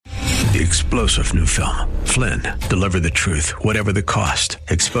The explosive new film, Flynn, deliver the truth, whatever the cost,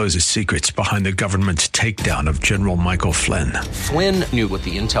 exposes secrets behind the government's takedown of General Michael Flynn. Flynn knew what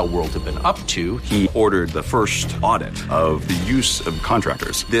the intel world had been up to. He ordered the first audit of the use of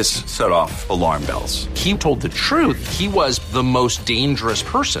contractors. This set off alarm bells. He told the truth. He was the most dangerous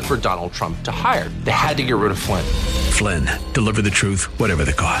person for Donald Trump to hire. They had to get rid of Flynn. Flynn, deliver the truth, whatever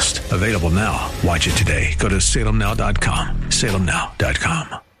the cost. Available now. Watch it today. Go to salemnow.com.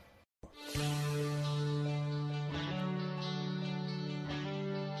 salemnow.com.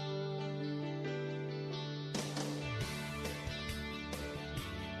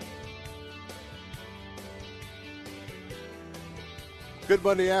 Good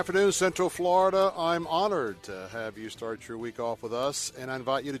Monday afternoon, Central Florida. I'm honored to have you start your week off with us, and I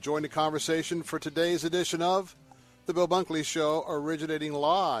invite you to join the conversation for today's edition of The Bill Bunkley Show, originating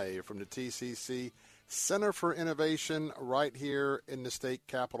live from the TCC Center for Innovation right here in the state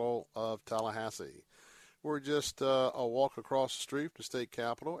capital of Tallahassee. We're just a walk across the street from the state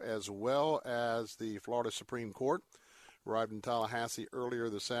capitol, as well as the Florida Supreme Court. Arrived in Tallahassee earlier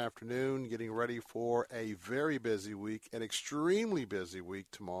this afternoon, getting ready for a very busy week, an extremely busy week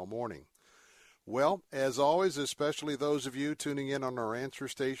tomorrow morning. Well, as always, especially those of you tuning in on our answer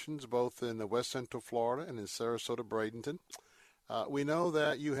stations, both in the West Central Florida and in Sarasota, Bradenton, we know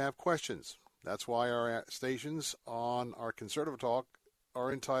that you have questions. That's why our stations on our Conservative Talk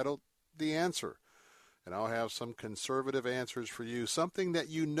are entitled The Answer. And I'll have some conservative answers for you, something that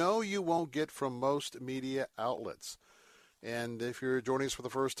you know you won't get from most media outlets. And if you're joining us for the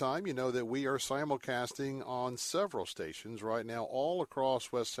first time, you know that we are simulcasting on several stations right now all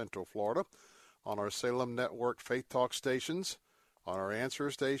across West Central Florida, on our Salem Network Faith Talk stations, on our Answer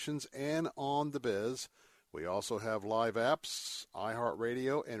stations, and on The Biz. We also have live apps,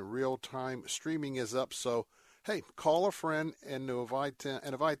 iHeartRadio, and real-time streaming is up. So, hey, call a friend and invite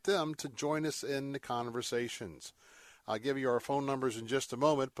them to join us in the conversations. I'll give you our phone numbers in just a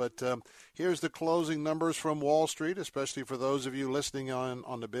moment, but here's the closing numbers from Wall Street, especially for those of you listening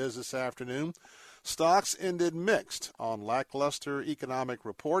on The Biz this afternoon. Stocks ended mixed on lackluster economic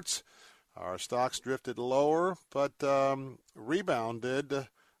reports. Our stocks drifted lower, but rebounded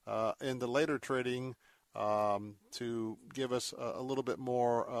in the later trading to give us a little bit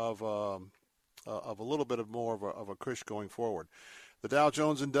more of a push going forward. The Dow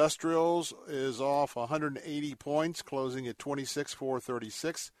Jones Industrials is off 180 points, closing at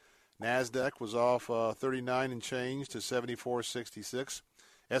 26,436. NASDAQ was off 39 and change to 74.66.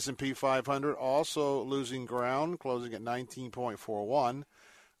 S&P 500 also losing ground, closing at 19.41.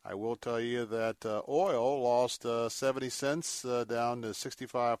 I will tell you that oil lost 70 cents down to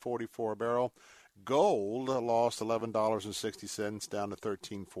 65.44 a barrel. Gold lost $11.60 down to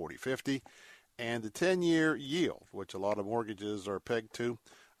 13.40.50. And the 10-year yield, which a lot of mortgages are pegged to,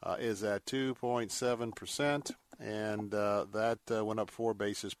 is at 2.7%, and that went up 4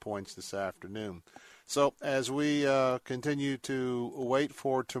 basis points this afternoon. So as we continue to wait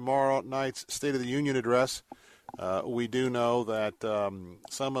for tomorrow night's State of the Union address, we do know that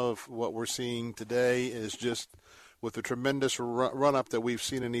some of what we're seeing today is just with the tremendous run-up that we've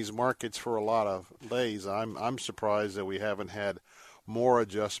seen in these markets for a lot of days. I'm surprised that we haven't had more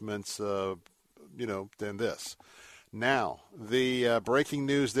adjustments than this. Now, the breaking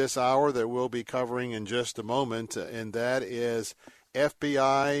news this hour that we'll be covering in just a moment, and that is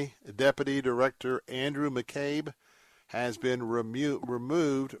FBI Deputy Director Andrew McCabe has been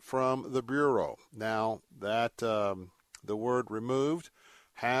removed from the Bureau. Now, that the word removed,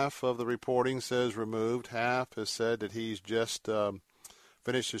 half of the reporting says removed, half has said that he's just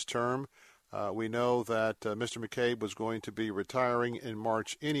finished his term. We know that Mr. McCabe was going to be retiring in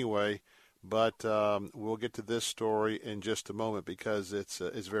March anyway, but we'll get to this story in just a moment because it's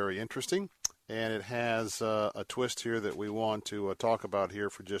very interesting, and it has a twist here that we want to talk about here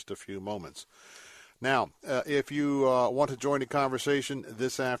for just a few moments. Now, if you want to join the conversation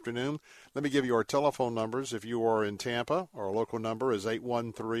this afternoon, let me give you our telephone numbers. If you are in Tampa, our local number is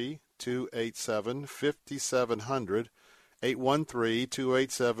 813-287-5700,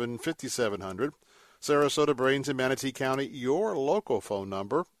 813-287-5700. Sarasota, Bradenton, Manatee County, your local phone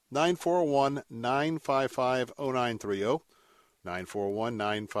number, 941-955-0930,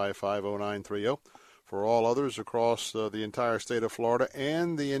 941-955-0930. For all others across the entire state of Florida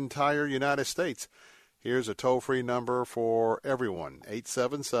and the entire United States, here's a toll-free number for everyone,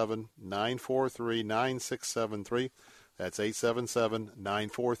 877-943-9673. That's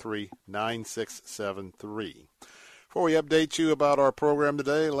 877-943-9673. Before we update you about our program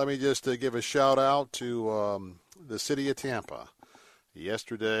today, let me just give a shout-out to the city of Tampa.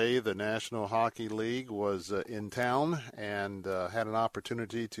 Yesterday, the National Hockey League was in town and had an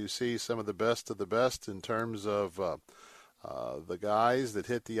opportunity to see some of the best in terms of the guys that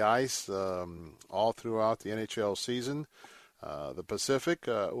hit the ice all throughout the NHL season. The Pacific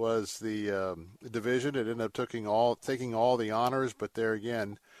was the division. It ended up taking all the honors, but there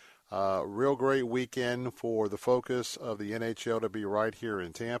again, real great weekend for the focus of the NHL to be right here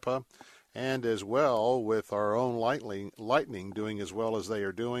in Tampa. And as well with our own Lightning doing as well as they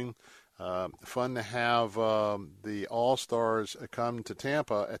are doing. Fun to have the All-Stars come to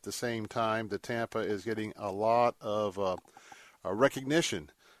Tampa at the same time that Tampa is getting a lot of recognition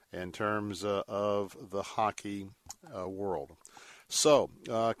in terms of the hockey world. So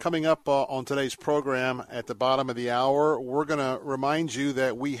coming up on today's program at the bottom of the hour, we're going to remind you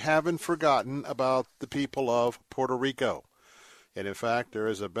that we haven't forgotten about the people of Puerto Rico. And, in fact, there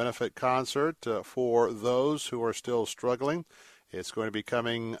is a benefit concert for those who are still struggling. It's going to be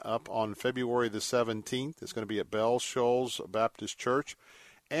coming up on February the 17th. It's going to be at Bell Shoals Baptist Church.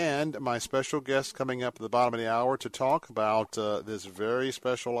 And my special guest coming up at the bottom of the hour to talk about this very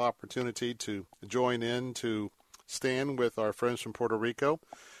special opportunity to join in to stand with our friends from Puerto Rico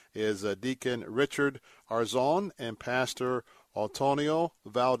is Deacon Richard Arzon and Pastor Antonio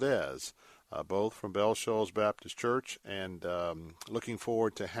Valdez. Both from Bell Shoals Baptist Church, and looking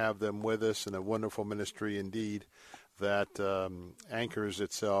forward to have them with us in a wonderful ministry indeed that anchors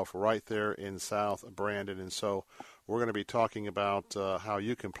itself right there in South Brandon. And so we're going to be talking about how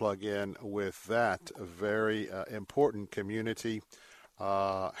you can plug in with that very important community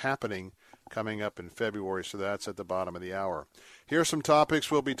happening coming up in February. So that's at the bottom of the hour. Here are some topics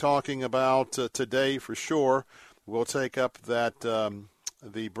we'll be talking about today for sure. We'll take up that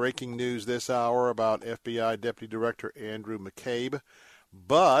the breaking news this hour about FBI Deputy Director Andrew McCabe.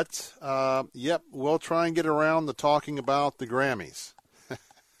 But, we'll try and get around the talking about the Grammys.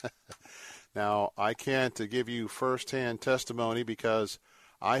 Now, I can't give you firsthand testimony because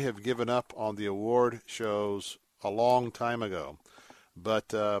I have given up on the award shows a long time ago.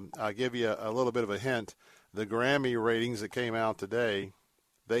 But I'll give you a little bit of a hint. The Grammy ratings that came out today,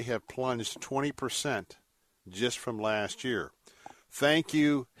 they have plunged 20% just from last year. Thank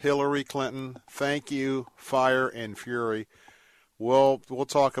you, Hillary Clinton. Thank you, Fire and Fury. We'll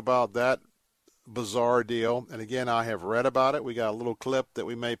talk about that bizarre deal. And again, I have read about it. We got a little clip that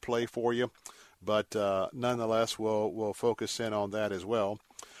we may play for you, but nonetheless, we'll focus in on that as well.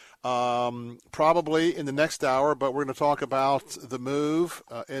 Probably in the next hour, but we're going to talk about the move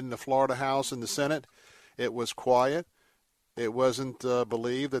in the Florida House and the Senate. It was quiet. It wasn't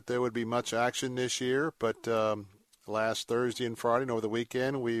believed that there would be much action this year, but last Thursday and Friday and over the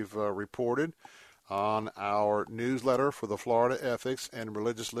weekend, we've reported on our newsletter for the Florida Ethics and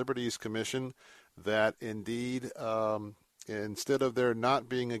Religious Liberties Commission that indeed, instead of there not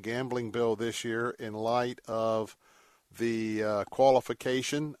being a gambling bill this year in light of the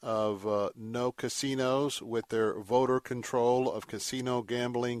qualification of no casinos with their voter control of casino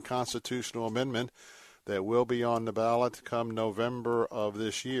gambling constitutional amendment that will be on the ballot come November of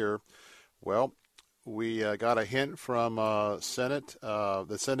this year, well, we got a hint from the Senate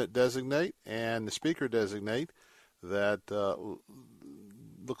designate and the Speaker designate that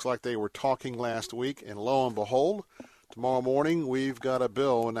looks like they were talking last week, and lo and behold, tomorrow morning we've got a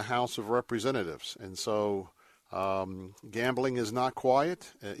bill in the House of Representatives. And so gambling is not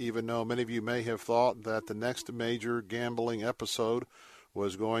quiet, even though many of you may have thought that the next major gambling episode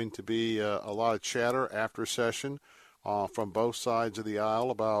was going to be a lot of chatter after session from both sides of the aisle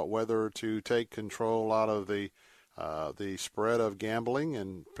about whether to take control out of the spread of gambling,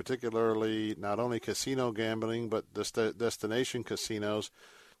 and particularly not only casino gambling but destination casinos,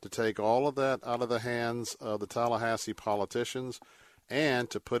 to take all of that out of the hands of the Tallahassee politicians and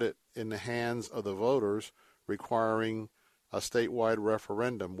to put it in the hands of the voters, requiring a statewide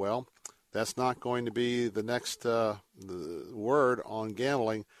referendum. Well, that's not going to be the next the word on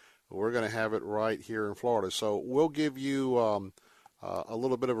gambling. We're going to have it right here in Florida. So we'll give you a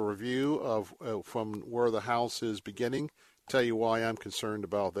little bit of a review of from where the House is beginning, tell you why I'm concerned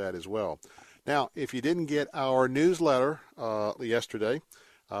about that as well. Now, if you didn't get our newsletter yesterday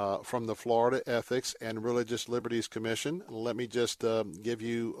from the Florida Ethics and Religious Liberties Commission, let me just give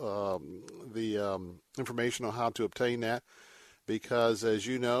you the information on how to obtain that, because as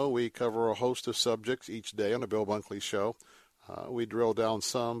you know, we cover a host of subjects each day on the Bill Bunkley Show. We drill down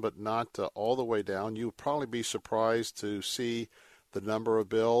some, but not all the way down. You'll probably be surprised to see the number of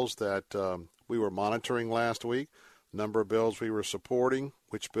bills that we were monitoring last week, number of bills we were supporting,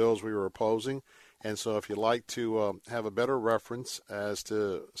 which bills we were opposing. And so if you'd like to have a better reference as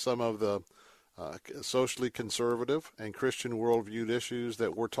to some of the socially conservative and Christian worldview issues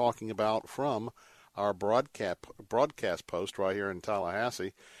that we're talking about from our broadcast post right here in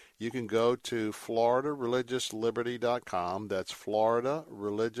Tallahassee, you can go to FloridaReligiousLiberty.com. That's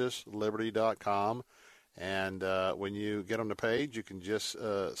FloridaReligiousLiberty.com. And when you get on the page, you can just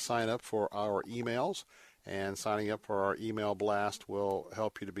sign up for our emails. And signing up for our email blast will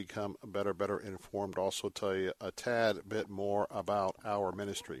help you to become better informed. Also tell you a tad bit more about our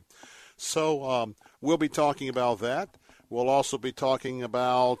ministry. So we'll be talking about that. We'll also be talking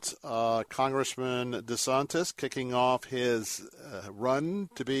about Congressman DeSantis kicking off his run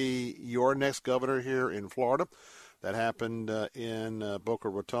to be your next governor here in Florida. That happened in Boca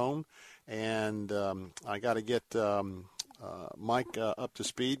Raton. And I got to get Mike up to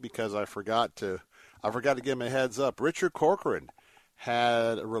speed because I forgot to give him a heads up. Richard Corcoran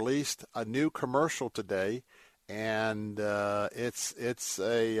had released a new commercial today, and it's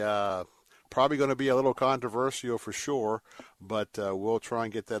a probably going to be a little controversial for sure, but we'll try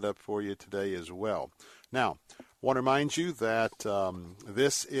and get that up for you today as well. Now, I want to remind you that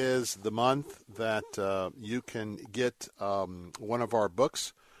this is the month that you can get one of our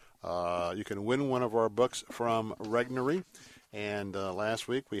books. You can win one of our books from Regnery. And last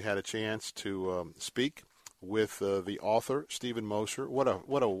week we had a chance to speak with the author, Stephen Moser. What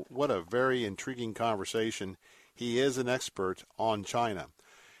a very intriguing conversation. He is an expert on China.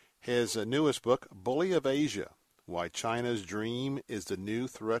 His newest book, Bully of Asia, Why China's Dream is the New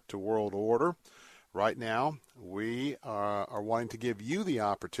Threat to World Order. Right now, we are wanting to give you the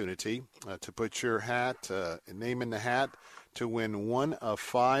opportunity to put your name in the hat to win one of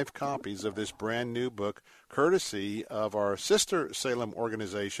 5 copies of this brand new book, courtesy of our sister Salem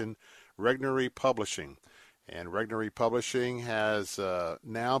organization, Regnery Publishing. And Regnery Publishing has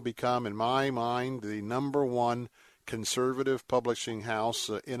now become, in my mind, the #1 conservative publishing house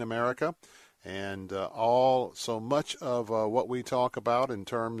in America. And so much of what we talk about in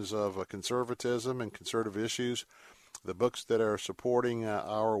terms of conservatism and conservative issues, the books that are supporting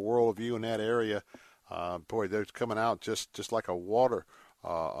our worldview in that area, they're coming out just like a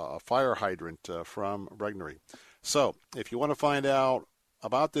fire hydrant from Regnery. So if you want to find out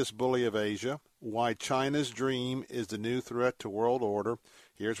about this Bully of Asia, why China's dream is the new threat to world order,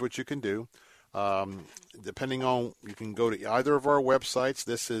 here's what you can do. Depending on, you can go to either of our websites.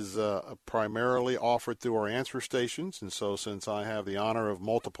 This is primarily offered through our answer stations, and so since I have the honor of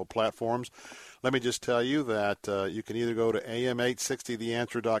multiple platforms, let me just tell you that you can either go to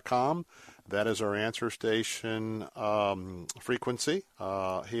am860theanswer.com. That is our answer station frequency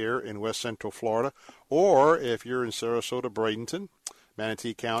here in West Central Florida. Or if you're in Sarasota, Bradenton,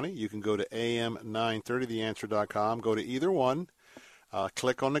 Manatee County, you can go to am930theanswer.com. Go to either one.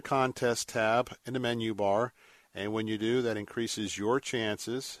 Click on the contest tab in the menu bar, and when you do, that increases your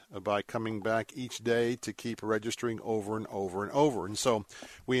chances by coming back each day to keep registering over and over and over. And so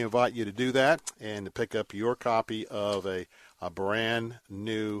we invite you to do that and to pick up your copy of a brand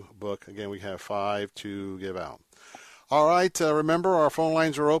new book. Again, we have 5 to give out. All right, remember our phone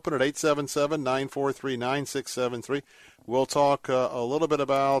lines are open at 877-943-9673. We'll talk a little bit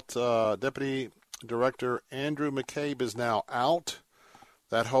about Deputy Director Andrew McCabe is now out.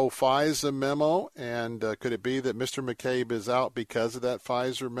 That whole FISA memo, and could it be that Mr. McCabe is out because of that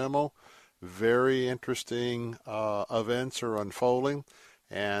FISA memo? Very interesting events are unfolding,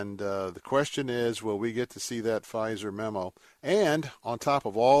 and the question is, will we get to see that FISA memo? And on top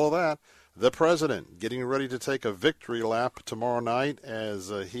of all of that, the president getting ready to take a victory lap tomorrow night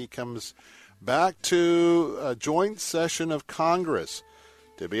as he comes back to a joint session of Congress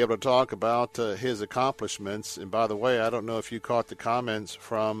to be able to talk about his accomplishments. And by the way, I don't know if you caught the comments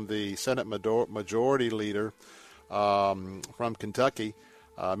from the Senate Majority Leader from Kentucky,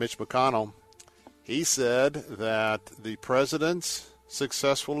 Mitch McConnell. He said that the president's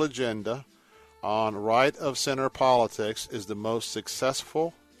successful agenda on right-of-center politics is the most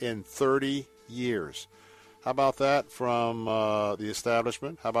successful in 30 years. How about that from the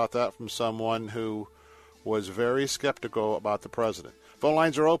establishment? How about that from someone who was very skeptical about the president? Phone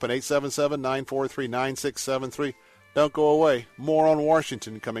lines are open, 877-943-9673. Don't go away. More on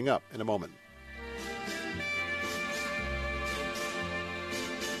Washington coming up in a moment.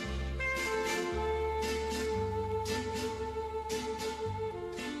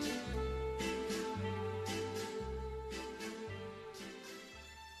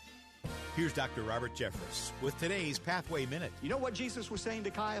 Here's Dr. Robert Jeffress with today's Pathway Minute. You know what Jesus was saying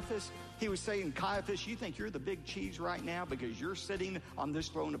to Caiaphas? He was saying, Caiaphas, you think you're the big cheese right now because you're sitting on this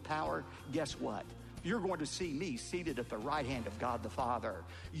throne of power? Guess what? You're going to see me seated at the right hand of God the Father.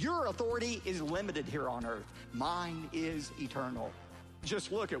 Your authority is limited here on earth. Mine is eternal.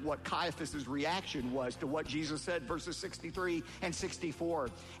 Just look at what Caiaphas' reaction was to what Jesus said, verses 63 and 64.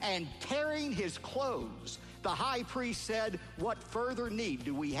 And tearing his clothes, the high priest said, "What further need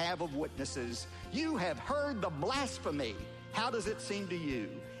do we have of witnesses? You have heard the blasphemy. How does it seem to you?"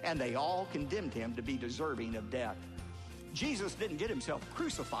 And they all condemned him to be deserving of death. Jesus didn't get himself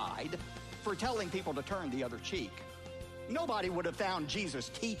crucified for telling people to turn the other cheek. Nobody would have found Jesus'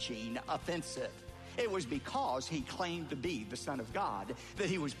 teaching offensive. It was because he claimed to be the Son of God that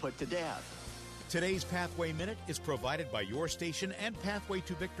he was put to death. Today's Pathway Minute is provided by your station and Pathway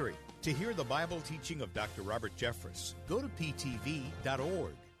to Victory. To hear the Bible teaching of Dr. Robert Jeffress, go to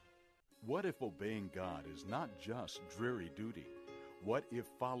ptv.org. What if obeying God is not just dreary duty? What if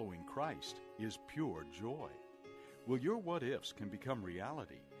following Christ is pure joy? Well, your what ifs can become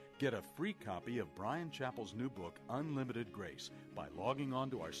reality. Get a free copy of Brian Chappell's new book, Unlimited Grace, by logging on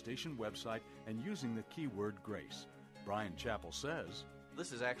to our station website and using the keyword grace. Brian Chappell says,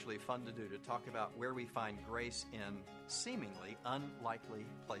 "This is actually fun to do, to talk about where we find grace in seemingly unlikely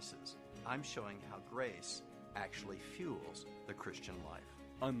places. I'm showing how grace actually fuels the Christian life."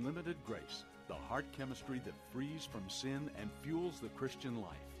 Unlimited Grace, the heart chemistry that frees from sin and fuels the Christian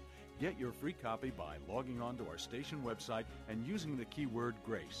life. Get your free copy by logging on to our station website and using the keyword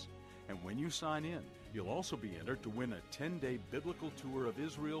grace. And when you sign in, you'll also be entered to win a 10-day biblical tour of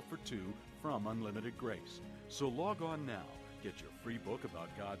Israel for two from Unlimited Grace. So log on now, get your free book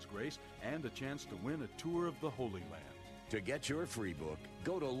about God's grace, and a chance to win a tour of the Holy Land. To get your free book,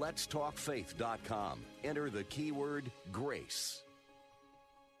 go to letstalkfaith.com. Enter the keyword grace.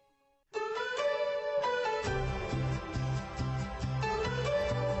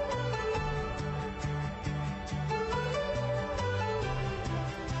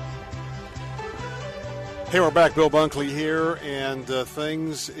 Hey, we're back. Bill Bunkley here, and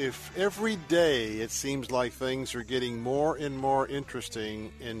if every day it seems like things are getting more and more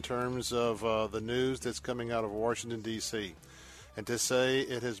interesting in terms of the news that's coming out of Washington, D.C. And to say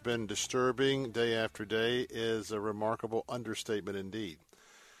it has been disturbing day after day is a remarkable understatement indeed.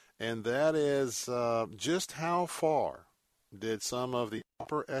 And that is just how far did some of the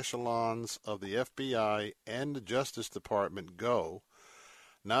upper echelons of the FBI and the Justice Department go,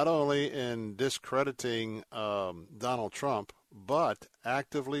 not only in discrediting Donald Trump, but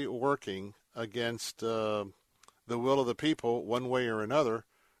actively working against the will of the people one way or another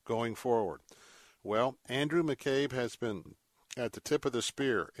going forward. Well, Andrew McCabe has been at the tip of the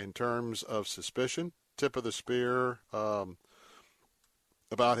spear in terms of suspicion, tip of the spear about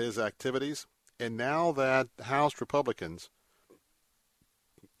his activities. And now that House Republicans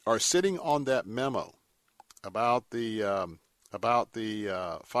are sitting on that memo about the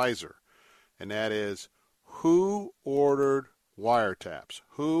Pfizer, and that is who ordered wiretaps,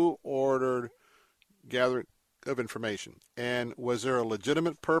 who ordered gathering of information, and was there a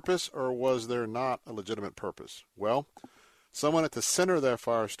legitimate purpose or was there not a legitimate purpose? Well, someone at the center of that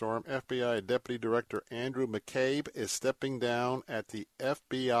firestorm, FBI Deputy Director Andrew McCabe, is stepping down at the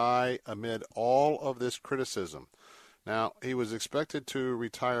FBI amid all of this criticism. Now, he was expected to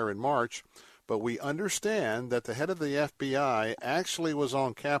retire in March, but we understand that the head of the FBI actually was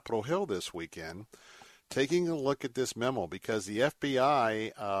on Capitol Hill this weekend taking a look at this memo because the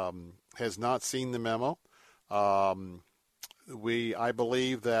FBI has not seen the memo. I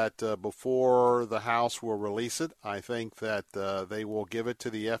believe that before the House will release it, I think that they will give it to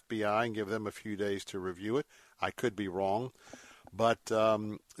the FBI and give them a few days to review it. I could be wrong. But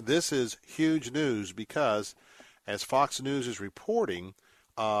this is huge news because, as Fox News is reporting,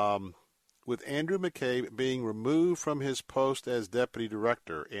 with Andrew McCabe being removed from his post as deputy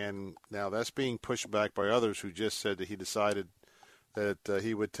director, and now that's being pushed back by others who just said that he decided that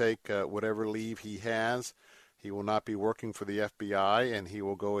he would take whatever leave he has. He will not be working for the FBI, and he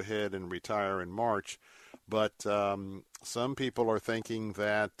will go ahead and retire in March. But some people are thinking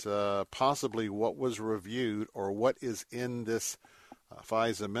that possibly what was reviewed or what is in this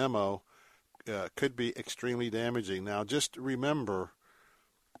FISA memo could be extremely damaging. Now, just remember,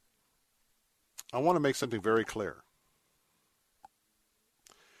 I want to make something very clear.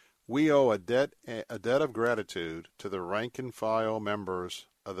 We owe a debt of gratitude to the rank and file members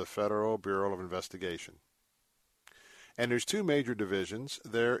of the Federal Bureau of Investigation. And there's two major divisions.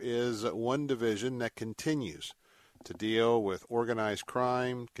 There is one division that continues to deal with organized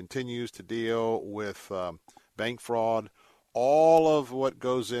crime, continues to deal with bank fraud, all of what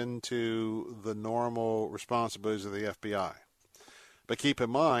goes into the normal responsibilities of the FBI. But keep in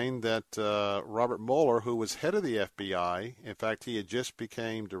mind that Robert Mueller, who was head of the FBI, in fact, he had just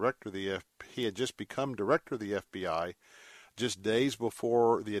become director of the FBI just days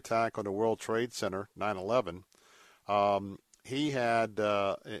before the attack on the World Trade Center, 9/11. he had,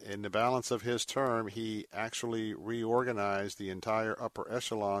 in the balance of his term, he actually reorganized the entire upper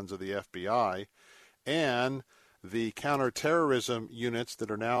echelons of the FBI and the counterterrorism units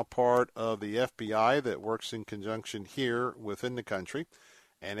that are now part of the FBI that works in conjunction here within the country.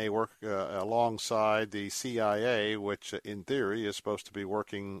 And they work alongside the CIA, which in theory is supposed to be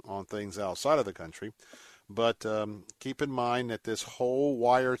working on things outside of the country. But keep in mind that this whole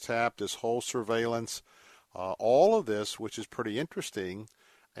wiretap, this whole surveillance, all of this, which is pretty interesting,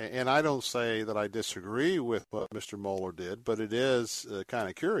 and I don't say that I disagree with what Mr. Mueller did, but it is kind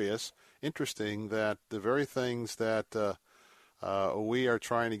of curious, interesting that the very things that we are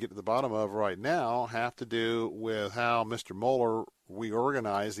trying to get to the bottom of right now have to do with how Mr. Mueller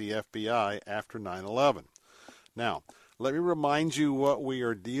reorganized the FBI after 9/11. Now, let me remind you what we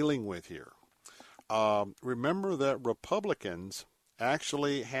are dealing with here. Remember that Republicans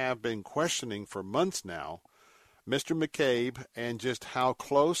actually have been questioning for months now Mr. McCabe and just how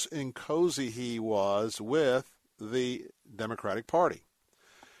close and cozy he was with the Democratic Party.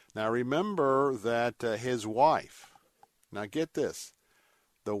 Now, remember that his wife, now get this,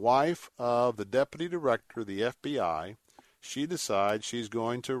 the wife of the deputy director of the FBI, she decides she's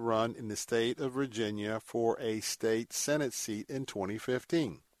going to run in the state of Virginia for a state Senate seat in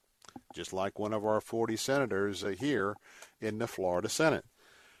 2015, just like one of our 40 senators here in the Florida Senate.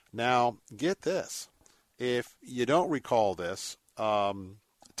 Now, get this. If you don't recall this,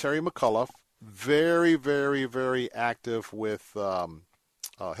 Terry McAuliffe, very, very, very active with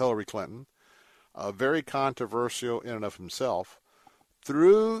Hillary Clinton, very controversial in and of himself.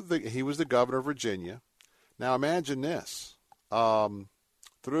 He was the governor of Virginia. Now imagine this.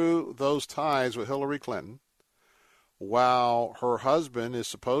 Through those ties with Hillary Clinton, while her husband is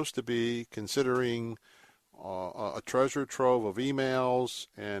supposed to be considering a treasure trove of emails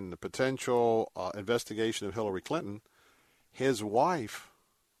and the potential investigation of Hillary Clinton, his wife,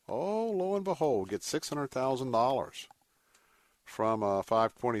 lo and behold, gets $600,000 from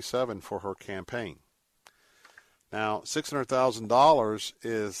 527 for her campaign. Now, $600,000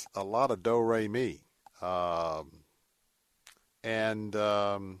 is a lot of do-re-mi.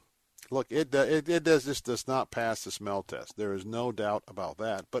 Look, it does not pass the smell test. There is no doubt about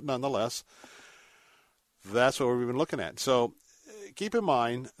that. But nonetheless, that's what we've been looking at. So keep in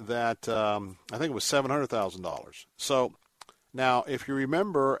mind that I think it was $700,000. So now, if you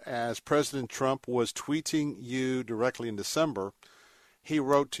remember, as President Trump was tweeting you directly in December, he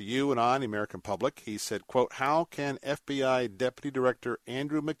wrote to you and I, the American public, he said, quote, "How can FBI Deputy Director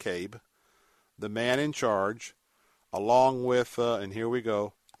Andrew McCabe, the man in charge, along with, and here we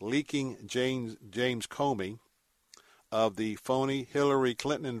go, leaking James Comey of the phony Hillary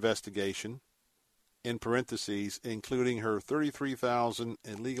Clinton investigation, in parentheses, including her 33,000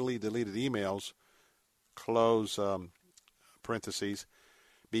 illegally deleted emails, close parentheses,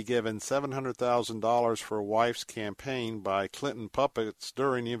 be given $700,000 for wife's campaign by Clinton puppets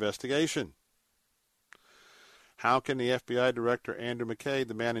during the investigation? How can the FBI Director Andrew McCabe,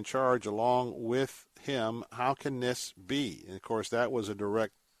 the man in charge, along with him, how can this be?" And, of course, that was a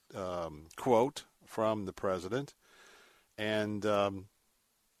direct quote from the president. And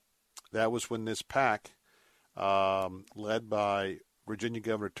that was when this PAC, led by Virginia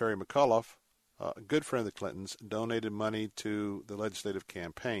Governor Terry McAuliffe, a good friend of the Clintons, donated money to the legislative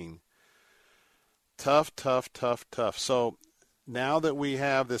campaign. Tough. So now that we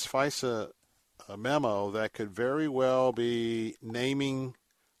have this FISA memo that could very well be naming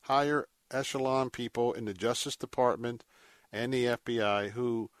higher echelon people in the Justice Department and the FBI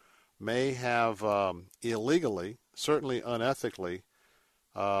who may have illegally, certainly unethically,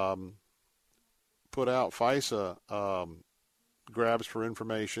 put out FISA grabs for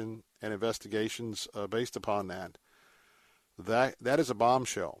information and investigations based upon that. That is a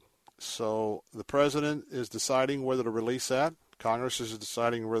bombshell. So the president is deciding whether to release that. Congress is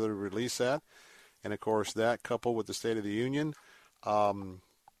deciding whether to release that. And, of course, that coupled with the State of the Union,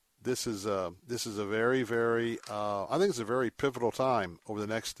 this is a very, very, I think it's a very pivotal time over the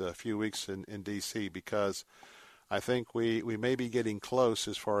next few weeks in D.C. because I think we may be getting close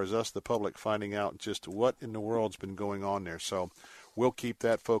as far as us, the public, finding out just what in the world's been going on there. So we'll keep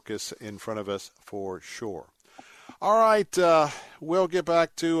that focus in front of us for sure. All right, we'll get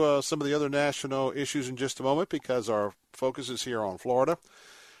back to some of the other national issues in just a moment because our focus is here on Florida.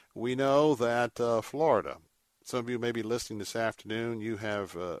 We know that Florida, some of you may be listening this afternoon, you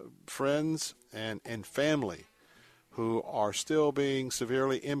have friends and family who are still being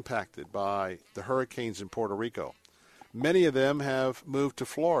severely impacted by the hurricanes in Puerto Rico. Many of them have moved to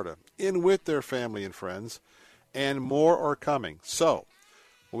Florida in with their family and friends, and more are coming. So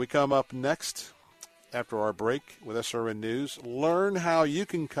when we come up next, after our break with SRN News. Learn how you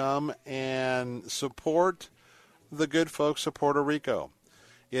can come and support the good folks of Puerto Rico.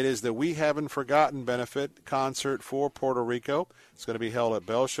 It is the We Haven't Forgotten benefit concert for Puerto Rico. It's going to be held at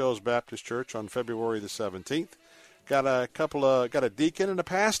Bell Shoals Baptist Church on February the 17th. Got a deacon and a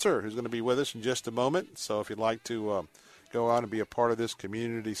pastor who's going to be with us in just a moment. So if you'd like to go out and be a part of this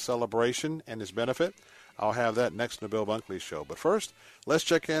community celebration and this benefit, I'll have that next in the Bill Bunkley Show. But first, let's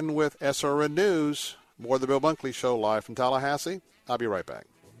check in with SRN News. More of the Bill Bunkley Show live from Tallahassee. I'll be right back.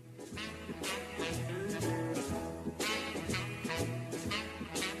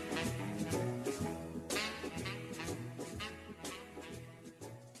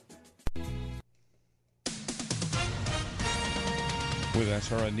 With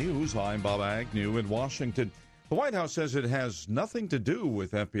SRN News, I'm Bob Agnew in Washington. The White House says it has nothing to do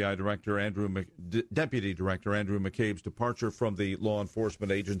with FBI Deputy Director Andrew McCabe's departure from the law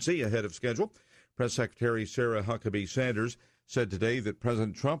enforcement agency ahead of schedule. Press Secretary Sarah Huckabee Sanders said today that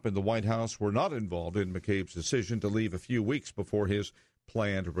President Trump and the White House were not involved in McCabe's decision to leave a few weeks before his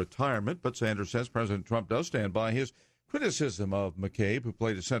planned retirement. But Sanders says President Trump does stand by his criticism of McCabe, who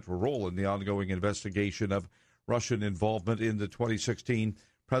played a central role in the ongoing investigation of Russian involvement in the 2016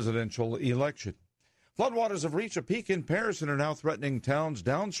 presidential election. Floodwaters have reached a peak in Paris and are now threatening towns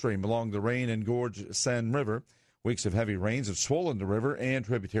downstream along the rain and gorge Seine River. Weeks of heavy rains have swollen the river and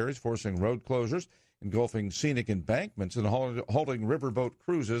tributaries, forcing road closures, engulfing scenic embankments, and halting riverboat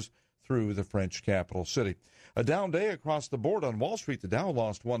cruises through the French capital city. A down day across the board on Wall Street. The Dow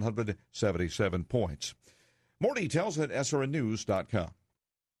lost 177 points. More details at srnnews.com.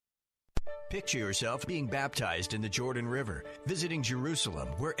 Picture yourself being baptized in the Jordan River, visiting Jerusalem,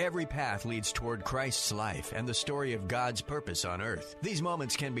 where every path leads toward Christ's life and the story of God's purpose on earth. These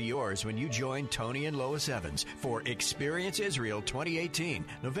moments can be yours when you join Tony and Lois Evans for Experience Israel 2018,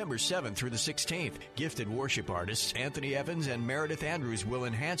 November 7th through the 16th. Gifted worship artists Anthony Evans and Meredith Andrews will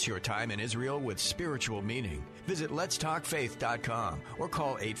enhance your time in Israel with spiritual meaning. Visit letstalkfaith.com or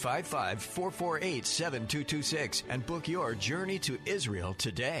call 855-448-7226 and book your journey to Israel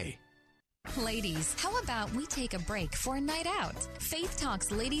today. Ladies, how about we take a break for a night out? Faith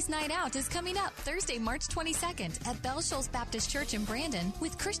Talks Ladies Night Out is coming up Thursday, March 22nd at Bell Shoals Baptist Church in Brandon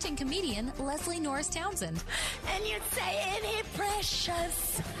with Christian comedian Leslie Norris Townsend. And you'd say, ain't he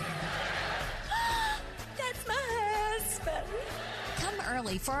precious? That's my husband. Come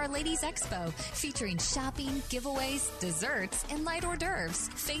early for our Ladies Expo, featuring shopping, giveaways, desserts, and light hors d'oeuvres.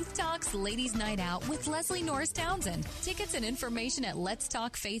 Faith Talks Ladies Night Out with Leslie Norris Townsend. Tickets and information at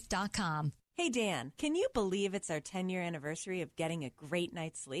letstalkfaith.com. Hey, Dan, can you believe it's our 10-year anniversary of getting a great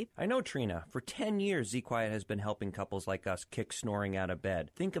night's sleep? I know, Trina. For 10 years, Ze Quiet has been helping couples like us kick snoring out of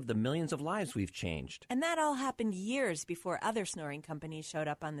bed. Think of the millions of lives we've changed. And that all happened years before other snoring companies showed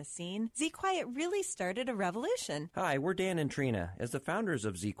up on the scene. Ze Quiet really started a revolution. Hi, we're Dan and Trina. As the founders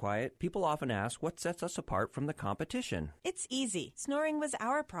of Ze Quiet, people often ask what sets us apart from the competition. It's easy. Snoring was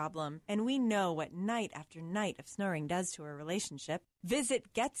our problem, and we know what night after night of snoring does to a relationship.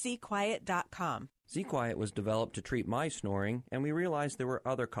 Visit GetZQuiet.com. Ze Quiet was developed to treat my snoring, and we realized there were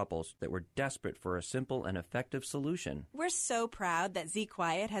other couples that were desperate for a simple and effective solution. We're so proud that Ze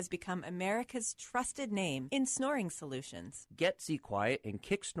Quiet has become America's trusted name in snoring solutions. Get Ze Quiet and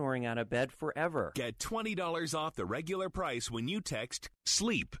kick snoring out of bed forever. Get $20 off the regular price when you text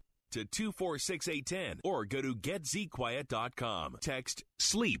SLEEP to 246810 or go to GetZQuiet.com. Text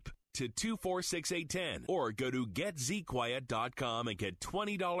SLEEP to 246810 or go to GetZQuiet.com and get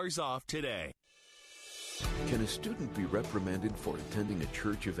 $20 off today. Can a student be reprimanded for attending a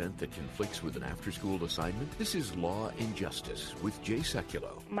church event that conflicts with an after-school assignment? This is Law and Justice with Jay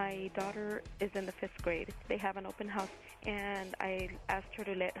Sekulow. My daughter is in the 5th grade. They have an open house, and I asked her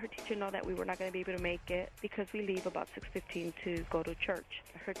to let her teacher know that we were not going to be able to make it because we leave about 6:15 to go to church.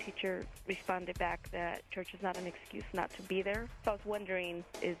 Her teacher responded back that church is not an excuse not to be there. So I was wondering,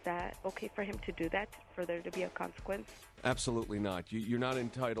 is that okay for him to do that, for there to be a consequence? Absolutely not. You're not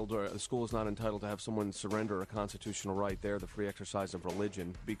entitled, or the school is not entitled to have someone surrender a constitutional right there, the free exercise of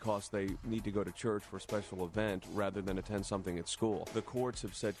religion, because they need to go to church for a special event rather than attend something at school. The courts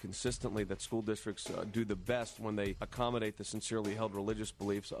have said consistently that school districts do the best when they accommodate the sincerely held religious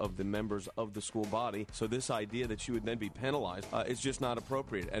beliefs of the members of the school body. So this idea that you would then be penalized is just not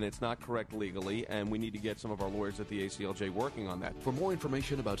appropriate, and it's not correct legally, and we need to get some of our lawyers at the ACLJ working on that. For more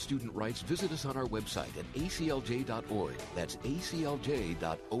information about student rights, visit us on our website at aclj.org. That's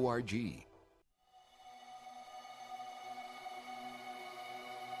aclj.org.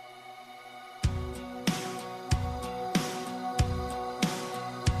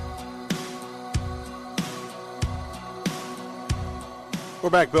 We're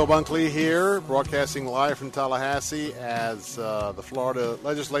back. Bill Bunkley here, broadcasting live from Tallahassee as the Florida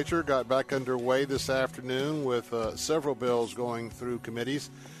legislature got back underway this afternoon with several bills going through committees,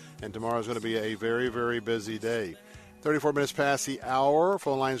 and tomorrow's going to be a very, very busy day. 34 minutes past the hour.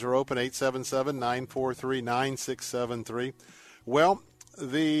 Phone lines are open, 877-943-9673. Well,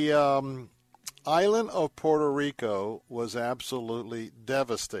 the island of Puerto Rico was absolutely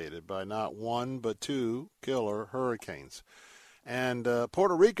devastated by not one but two killer hurricanes. And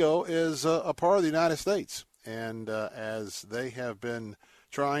Puerto Rico is a part of the United States. And as they have been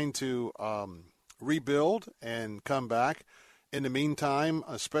trying to rebuild and come back, in the meantime,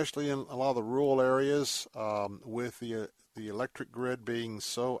 especially in a lot of the rural areas with the electric grid being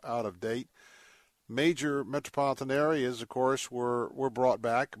so out of date, major metropolitan areas, of course, were brought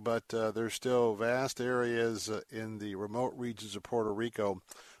back, but there's still vast areas in the remote regions of Puerto Rico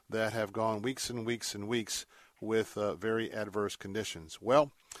that have gone weeks and weeks and weeks with very adverse conditions.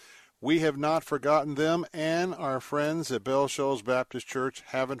 Well, we have not forgotten them, and our friends at Bell Shoals Baptist Church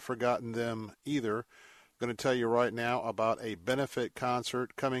haven't forgotten them either. I'm going to tell you right now about a benefit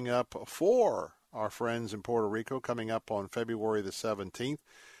concert coming up for our friends in Puerto Rico, coming up on February the 17th.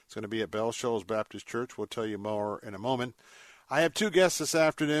 It's going to be at Bell Shoals Baptist Church. We'll tell you more in a moment. I have two guests this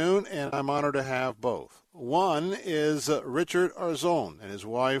afternoon, and I'm honored to have both. One is Richard Arzon and his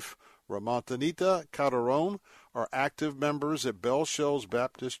wife, Ramontanita Calderon, are active members at Bell Shoals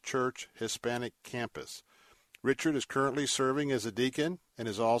Baptist Church Hispanic Campus. Richard is currently serving as a deacon and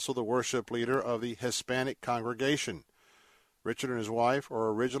is also the worship leader of the Hispanic congregation. Richard and his wife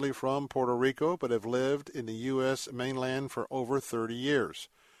are originally from Puerto Rico but have lived in the U.S. mainland for over 30 years.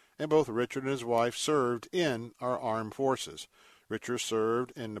 And both Richard and his wife served in our armed forces. Richard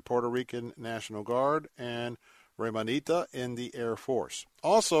served in the Puerto Rican National Guard and Ramonita in the Air Force.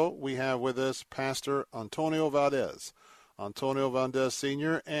 Also, we have with us Pastor Antonio Valdez. Antonio Valdez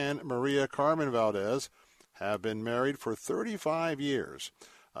Sr. and Maria Carmen Valdez have been married for 35 years.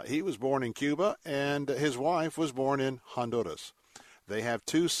 He was born in Cuba, and his wife was born in Honduras. They have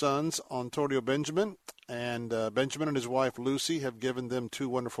two sons, Antonio Benjamin, and Benjamin and his wife Lucy have given them two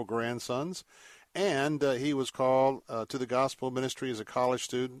wonderful grandsons. And he was called to the gospel ministry as a college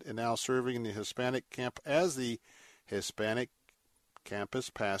student and now serving in the Hispanic camp as the Hispanic campus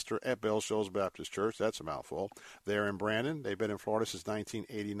pastor at Bell Shoals Baptist Church. That's a mouthful. They're in Brandon. They've been in Florida since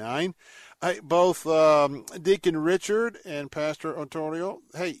 1989. Both Deacon Richard and Pastor Antonio,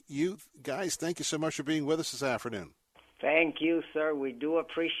 hey, you guys, thank you so much for being with us this afternoon. Thank you, sir. We do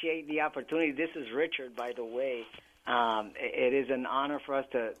appreciate the opportunity. This is Richard, by the way. It is an honor for us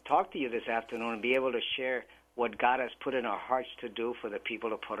to talk to you this afternoon and be able to share what God has put in our hearts to do for the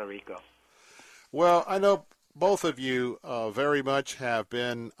people of Puerto Rico. Well, I know both of you very much have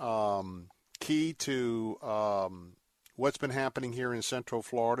been key to what's been happening here in Central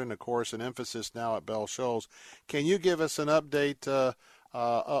Florida, and, of course, an emphasis now at Bell Shoals. Can you give us an update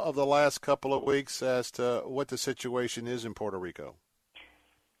of the last couple of weeks as to what the situation is in Puerto Rico?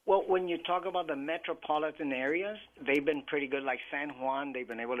 Well, when you talk about the metropolitan areas, they've been pretty good. Like San Juan, they've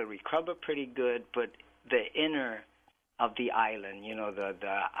been able to recover pretty good, but the inner of the island, you know, the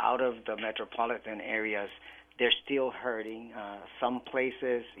out of the metropolitan areas, they're still hurting. Some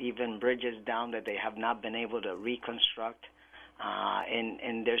places, even bridges down that they have not been able to reconstruct,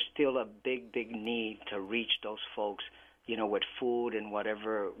 and there's still a big, big need to reach those folks, you know, with food and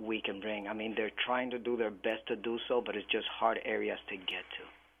whatever we can bring. I mean, they're trying to do their best to do so, but it's just hard areas to get to.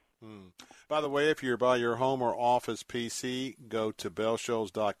 By the way, if you're by your home or office PC, go to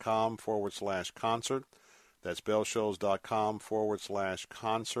bellshoals.com/concert. That's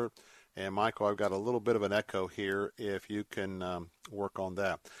bellshoals.com/concert. And, Michael, I've got a little bit of an echo here if you can work on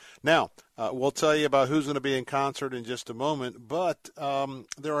that. Now, we'll tell you about who's going to be in concert in just a moment, but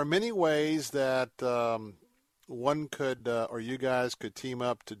there are many ways that one could or you guys could team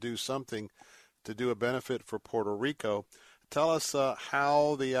up to do something to do a benefit for Puerto Rico. Tell us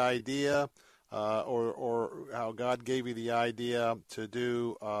how the idea or how God gave you the idea to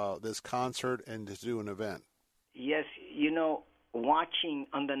do this concert and to do an event. Yes, you know, watching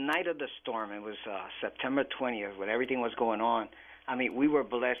on the night of the storm, it was September 20th when everything was going on. I mean, we were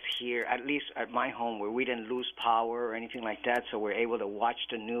blessed here, at least at my home, where we didn't lose power or anything like that, so we're able to watch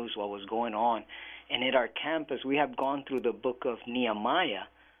the news, what was going on. And at our campus, we have gone through the book of Nehemiah,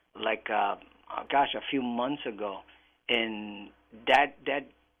 like, a few months ago. And that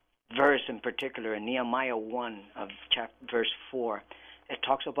verse in particular, in Nehemiah 1 of verse 4, it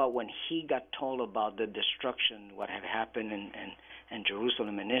talks about when he got told about the destruction, what had happened in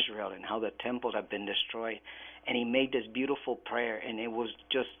Jerusalem and Israel, and how the temples had been destroyed. And he made this beautiful prayer, and it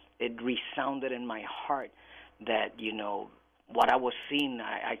resounded in my heart that, you know, what I was seeing,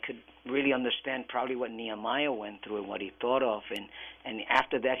 I could really understand probably what Nehemiah went through and what he thought of. And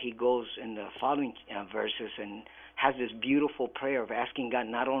after that, he goes in the following verses and has this beautiful prayer of asking God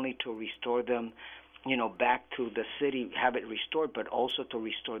not only to restore them, back to the city, have it restored, but also to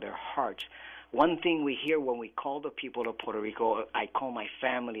restore their hearts. One thing we hear when we call the people of Puerto Rico, I call my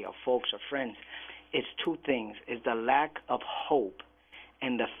family or folks or friends, it's two things. It's the lack of hope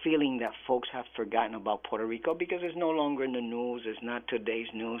and the feeling that folks have forgotten about Puerto Rico because it's no longer in the news. It's not today's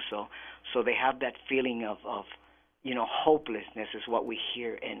news. So they have that feeling of hopelessness is what we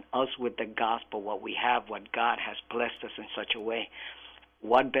hear. And us with the gospel, what we have, what God has blessed us in such a way.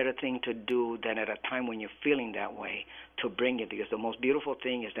 What better thing to do than at a time when you're feeling that way to bring it? Because the most beautiful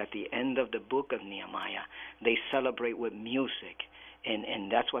thing is that at the end of the book of Nehemiah, they celebrate with music.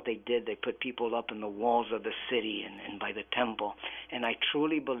 And that's what they did. They put people up in the walls of the city and by the temple. And I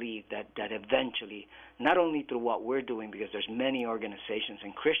truly believe that eventually, not only through what we're doing, because there's many organizations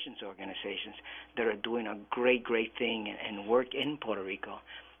and Christian organizations that are doing a great, great thing and work in Puerto Rico,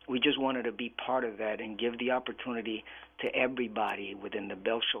 we just wanted to be part of that and give the opportunity to everybody within the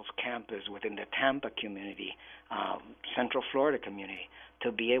Bell Shoals campus, within the Tampa community, Central Florida community,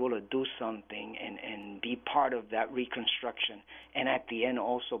 to be able to do something and be part of that reconstruction, and at the end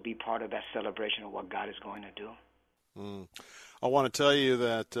also be part of that celebration of what God is going to do. I want to tell you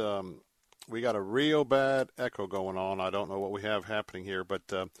that we got a real bad echo going on. I don't know what we have happening here, but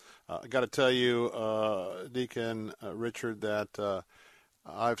I got to tell you, Deacon Richard, that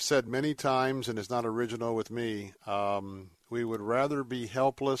I've said many times, and it's not original with me, we would rather be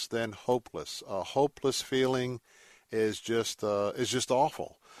helpless than hopeless. A hopeless feeling is just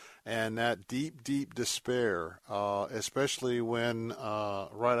awful, and that deep despair, especially when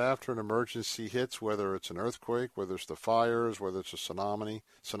right after an emergency hits, whether it's an earthquake, whether it's the fires, whether it's a tsunami,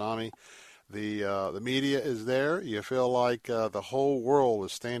 the media is there. You feel like the whole world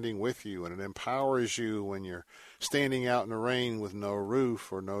is standing with you, and it empowers you when you're standing out in the rain with no roof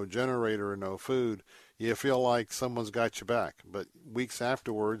or no generator or no food. You feel like someone's got your back. But weeks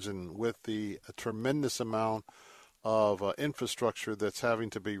afterwards, and with a tremendous amount of infrastructure that's having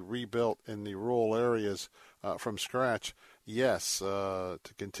to be rebuilt in the rural areas from scratch, yes, to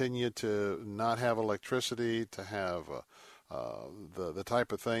continue to not have electricity, to have the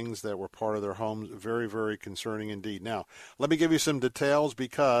type of things that were part of their homes, very, very concerning indeed. Now, let me give you some details,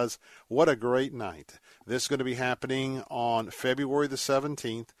 because what a great night. This is going to be happening on February the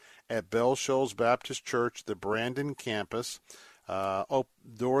 17th at Bell Shoals Baptist Church, the Brandon campus.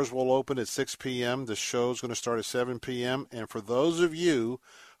 Doors will open at 6 p.m. The show is going to start at 7 p.m. And for those of you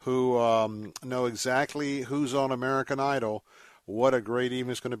who know exactly who's on American Idol, what a great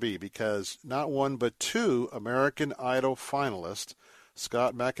evening it's going to be, because not one but two American Idol finalists,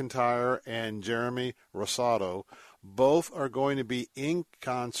 Scott McIntyre and Jeremy Rosado, both are going to be in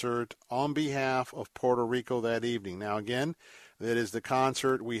concert on behalf of Puerto Rico that evening. Now, again, that is the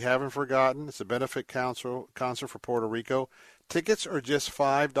concert we haven't forgotten. It's a benefit concert for Puerto Rico. Tickets are just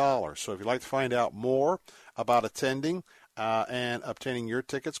 $5. So if you'd like to find out more about attending and obtaining your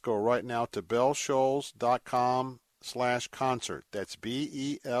tickets, go right now to bellshoals.com/concert. That's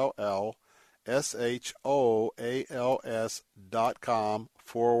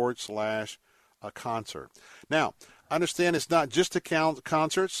BELLSHOALS.com/concert. Now, I understand it's not just a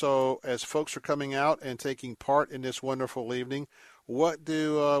concert, so as folks are coming out and taking part in this wonderful evening, what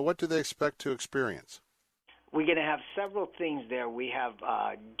do they expect to experience? We're going to have several things there. We have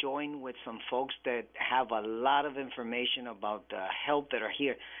joined with some folks that have a lot of information about the help that are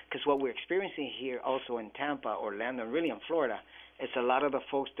here, because what we're experiencing here also in Tampa, Orlando, and really in Florida, it's a lot of the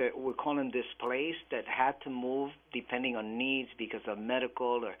folks that we're calling displaced that had to move depending on needs because of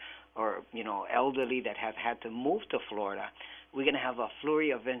medical or elderly that have had to move to Florida. We're going to have a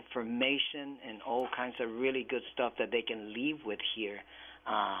flurry of information and all kinds of really good stuff that they can leave with here,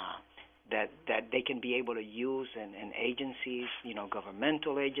 that they can be able to use in agencies,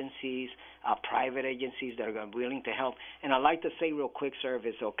 governmental agencies, private agencies that are willing to help. And I'd like to say real quick, sir, if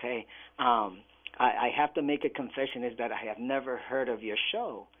it's okay, I have to make a confession, is that I have never heard of your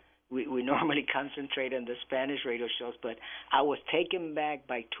show. We normally concentrate on the Spanish radio shows, but I was taken back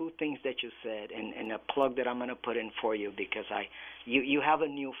by two things that you said, and a plug that I'm going to put in for you, because you have a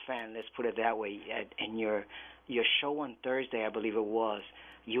new fan, let's put it that way. In your show on Thursday, I believe it was,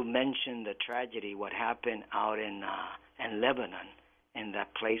 you mentioned the tragedy, what happened out in Lebanon, in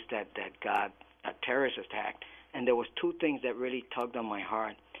that place that got a terrorist attack. And there was two things that really tugged on my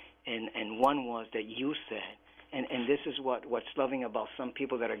heart, and one was that you said, and this is what's loving about some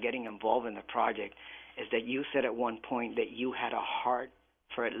people that are getting involved in the project, is that you said at one point that you had a heart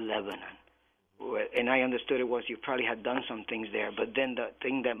for Lebanon. and I understood it was you probably had done some things there, but then the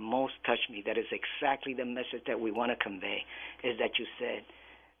thing that most touched me, that is exactly the message that we want to convey, is that you said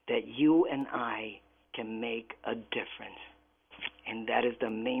that you and I can make a difference. And that is the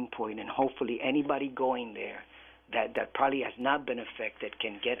main point. And hopefully anybody going there that probably has not been affected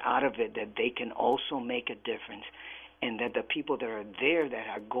can get out of it, that they can also make a difference. And that the people that are there that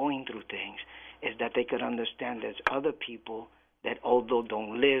are going through things is that they could understand there's other people that although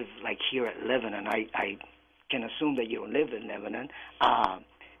don't live like here at Lebanon, I can assume that you don't live in Lebanon,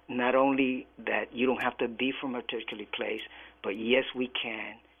 not only that you don't have to be from a particular place, but yes, we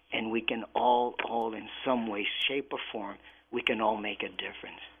can, and we can all in some way, shape, or form, we can all make a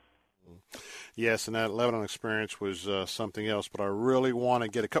difference. Yes, and that Lebanon experience was something else, but I really want to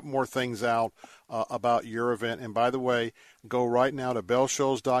get a couple more things out about your event. And by the way, go right now to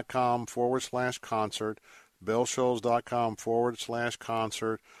bellshows.com/concert,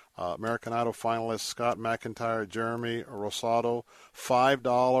 bellshows.com/concert. American Idol finalists Scott McIntyre, Jeremy Rosado,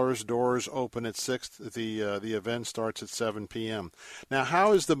 $5. Doors open at 6. The event starts at 7 p.m. Now,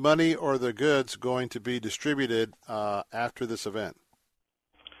 how is the money or the goods going to be distributed after this event?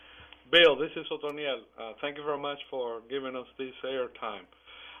 Bill, this is Otoniel. Thank you very much for giving us this airtime.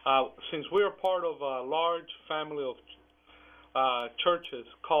 Since we are part of a large family of churches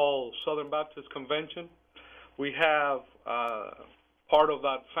called Southern Baptist Convention, we have part of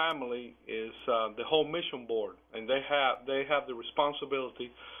that family is the Home Mission Board, and they have the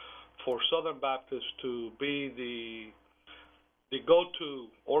responsibility for Southern Baptist to be the go-to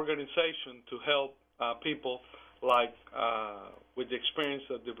organization to help people like with the experience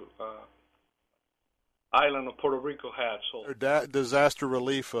that the island of Puerto Rico had. So, disaster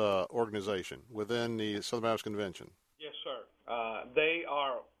relief organization within the Southern Baptist Convention. Yes, sir. They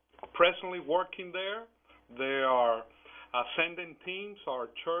are presently working there. They are sending teams. Our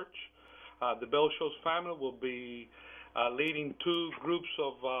church, the Bell Shows family, will be leading 2 groups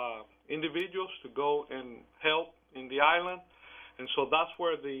of individuals to go and help in the island. And so that's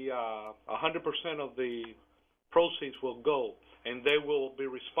where the 100% of the proceeds will go, and they will be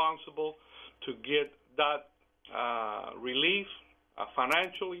responsible to get that relief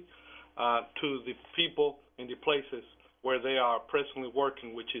financially to the people in the places where they are presently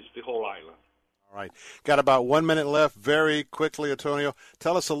working, which is the whole island. All right. Got about 1 minute left. Very quickly, Antonio,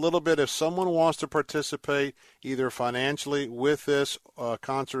 tell us a little bit, if someone wants to participate either financially with this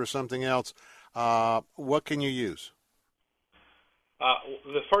concert or something else, what can you use?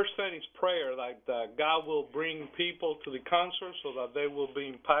 The first thing is prayer, like God will bring people to the concert so that they will be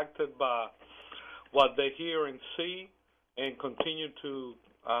impacted by what they hear and see and continue to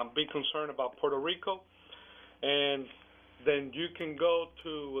be concerned about Puerto Rico. And then you can go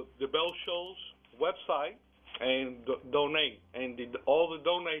to the Bell Shows website and donate. And all the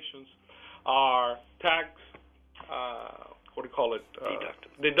donations are tax,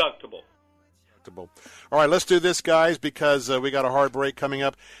 deductible. All right, let's do this, guys, because we got a hard break coming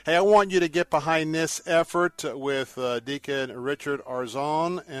up. Hey, I want you to get behind this effort with Deacon Richard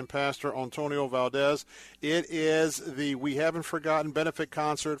Arzon and Pastor Antonio Valdez. It is the We Haven't Forgotten benefit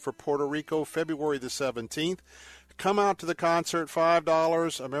concert for Puerto Rico, February the 17th. Come out to the concert,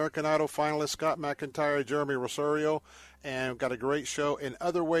 $5. American Idol finalist Scott McIntyre, Jeremy Rosario, and we've got a great show. In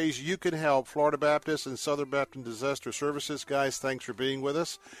other ways you can help, Florida Baptist and Southern Baptist Disaster Services. Guys, thanks for being with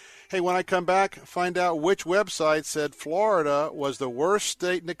us. Hey, when I come back, find out which website said Florida was the worst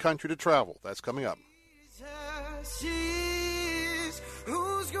state in the country to travel. That's coming up.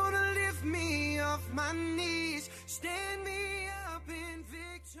 Who's gonna lift me off my knees, stand me up in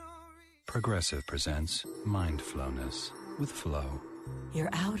victory? Progressive presents Mindflowness with Flo. You're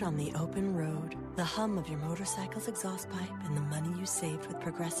out on the open road. The hum of your motorcycle's exhaust pipe and the money you saved with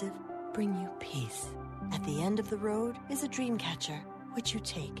Progressive bring you peace. At the end of the road is a dream catcher, which you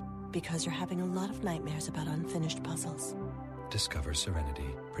take because you're having a lot of nightmares about unfinished puzzles. Discover serenity.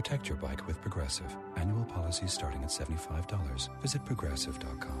 Protect your bike with Progressive. Annual policies starting at $75. Visit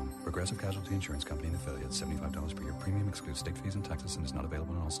Progressive.com. Progressive Casualty Insurance Company and affiliates. $75 per year premium excludes state fees and taxes and is not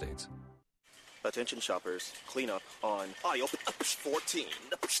available in all states. Attention shoppers, clean up on aisle 14.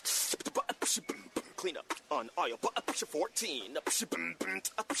 Clean up on aisle 14.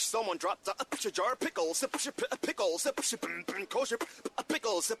 Someone dropped a jar of pickles. Pickles. Kosher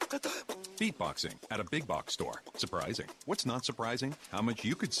pickles. Beatboxing at a big box store. Surprising. What's not surprising? How much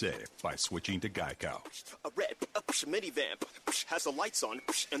you could save by switching to Geico. A red minivan has the lights on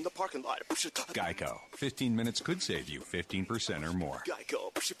in the parking lot. Geico. 15 minutes could save you 15% or more.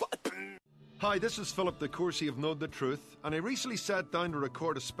 Geico. Hi, this is Philip de Courcy of Know the Truth, and I recently sat down to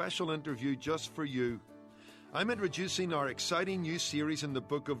record a special interview just for you. I'm introducing our exciting new series in the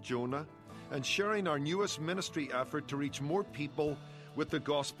book of Jonah. and sharing our newest ministry effort to reach more people with the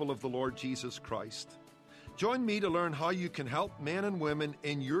gospel of the Lord Jesus Christ. Join me to learn how you can help men and women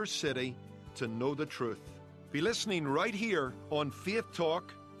in your city to know the truth. Be listening right here on Faith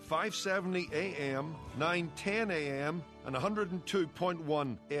Talk, 570 AM, 910 AM, and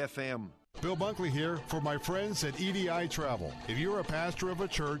 102.1 FM. Bill Bunkley here for my friends at EDI Travel. If you're a pastor of a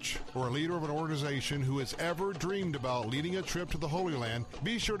church or a leader of an organization who has ever dreamed about leading a trip to the Holy Land,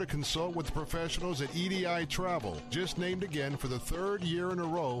 be sure to consult with the professionals at EDI Travel, just named again for the third year in a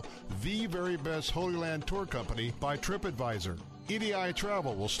row, the very best Holy Land tour company by TripAdvisor. EDI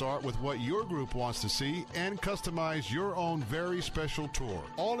Travel will start with what your group wants to see and customize your own very special tour.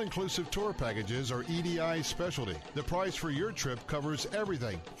 All-inclusive tour packages are EDI's specialty. The price for your trip covers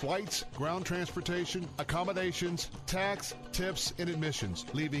everything: flights, ground transportation, accommodations, tax, tips, and admissions,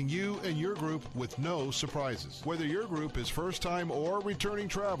 leaving you and your group with no surprises. Whether your group is first-time or returning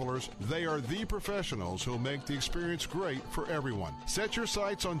travelers, they are the professionals who'll make the experience great for everyone. Set your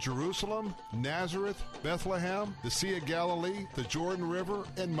sights on Jerusalem, Nazareth, Bethlehem, the Sea of Galilee, the Jordan River,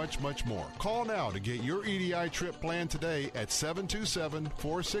 and much, much more. Call now to get your EDI trip planned today at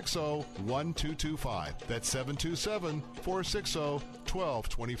 727-460-1225. That's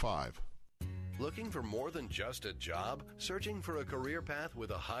 727-460-1225. Looking for more than just a job? Searching for a career path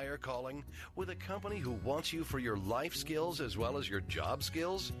with a higher calling? With a company who wants you for your life skills as well as your job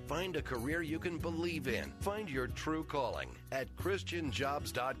skills? Find a career you can believe in. Find your true calling at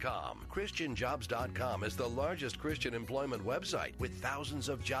ChristianJobs.com. ChristianJobs.com is the largest Christian employment website with thousands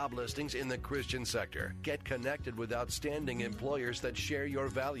of job listings in the Christian sector. Get connected with outstanding employers that share your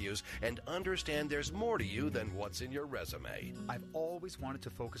values and understand there's more to you than what's in your resume. I've always wanted to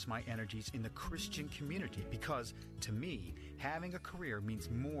focus my energies in the Christian community because, to me, having a career means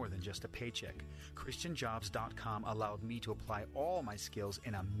more than just a paycheck. ChristianJobs.com allowed me to apply all my skills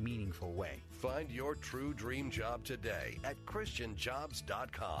in a meaningful way. Find your true dream job today at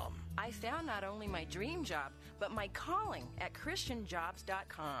ChristianJobs.com. I found not only my dream job, but my calling at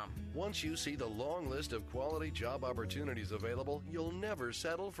ChristianJobs.com. Once you see the long list of quality job opportunities available, you'll never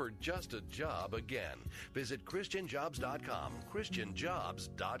settle for just a job again. Visit ChristianJobs.com.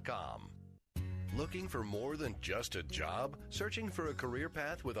 ChristianJobs.com. Looking for more than just a job? Searching for a career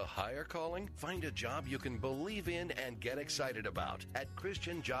path with a higher calling? Find a job you can believe in and get excited about at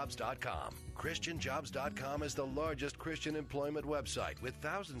ChristianJobs.com. ChristianJobs.com is the largest Christian employment website with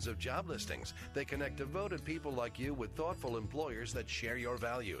thousands of job listings. They connect devoted people like you with thoughtful employers that share your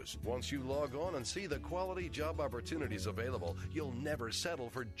values. Once you log on and see the quality job opportunities available, you'll never settle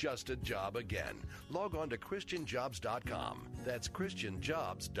for just a job again. Log on to ChristianJobs.com. That's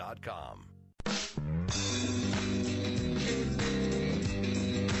ChristianJobs.com.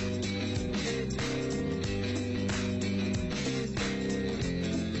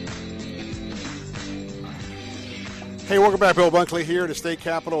 Hey, welcome back. Bill Bunkley here at the State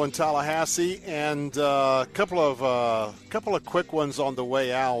Capitol in Tallahassee, and a couple of quick ones on the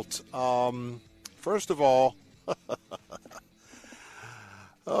way out. First of all,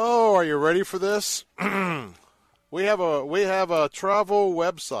 oh, are you ready for this? We have a travel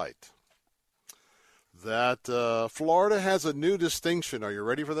website that Florida has a new distinction. Are you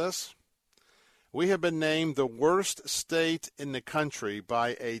ready for this? We have been named the worst state in the country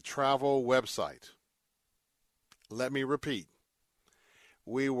by a travel website. Let me repeat.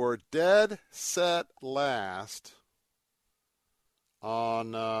 We were dead set last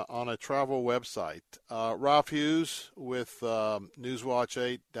on a travel website. Ralph Hughes with Newswatch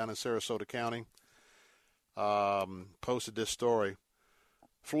 8 down in Sarasota County posted this story.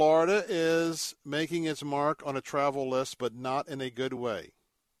 Florida is making its mark on a travel list, but not in a good way.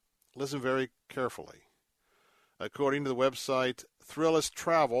 Listen very carefully. According to the website Thrillist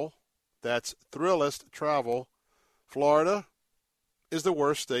Travel, that's Thrillist Travel, Florida is the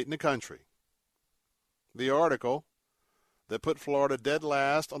worst state in the country. The article that put Florida dead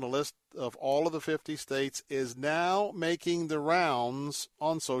last on the list of all of the 50 states is now making the rounds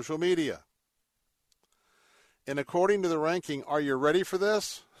on social media. And according to the ranking, are you ready for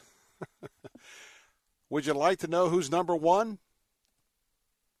this? Would you like to know who's number one?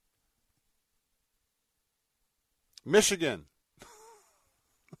 Michigan.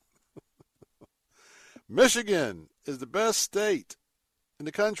 Michigan is the best state in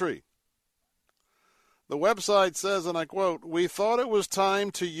the country. The website says, and I quote, "We thought it was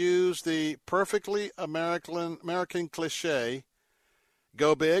time to use the perfectly American cliche,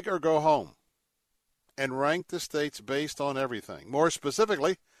 go big or go home, and rank the states based on everything. More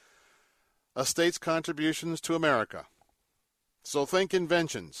specifically, a state's contributions to America. So think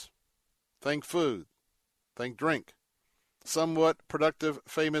inventions, think food, think drink, somewhat productive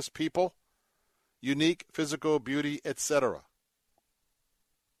famous people, unique physical beauty, etc.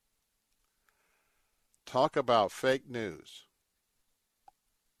 Talk about fake news.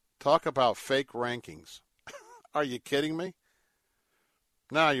 Talk about fake rankings. Are you kidding me?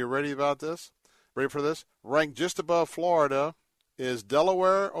 Now, you ready about this? Ready for this? Ranked just above Florida is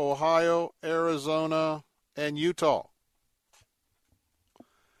Delaware, Ohio, Arizona, and Utah.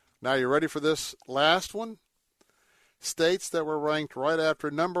 Now, you ready for this last one? States that were ranked right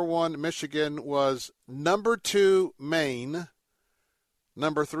after number 1, Michigan, was number 2, Maine,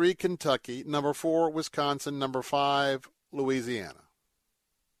 number 3, Kentucky, number 4, Wisconsin, number 5, Louisiana.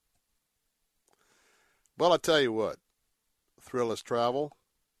 Well, I tell you what, Thrillist Travel,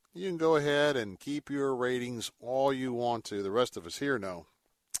 you can go ahead and keep your ratings all you want to. The rest of us here know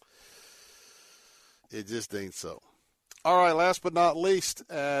it just ain't so. All right, last but not least,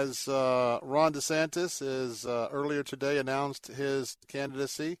 as Ron DeSantis is earlier today announced his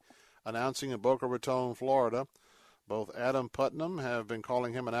candidacy, announcing in Boca Raton, Florida. Both Adam Putnam have been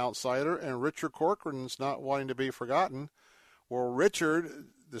calling him an outsider, and Richard Corcoran's not wanting to be forgotten. Well, Richard,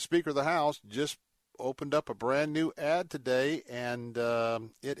 the Speaker of the House, just opened up a brand new ad today, and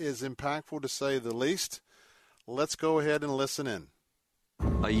it is impactful to say the least. Let's go ahead and listen in.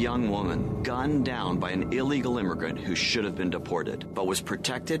 A young woman gunned down by an illegal immigrant who should have been deported, but was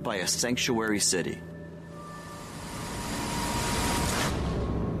protected by a sanctuary city.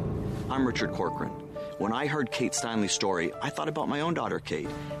 I'm Richard Corcoran. When I heard Kate Steinle's story, I thought about my own daughter, Kate,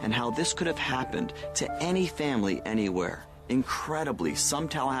 and how this could have happened to any family anywhere. Incredibly, some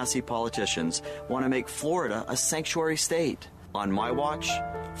Tallahassee politicians want to make Florida a sanctuary state. On my watch,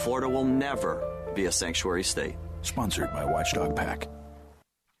 Florida will never be a sanctuary state. Sponsored by Watchdog Pack.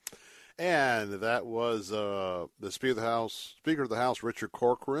 And that was the Speaker of the House, Richard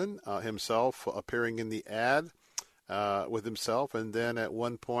Corcoran, himself appearing in the ad with himself. And then at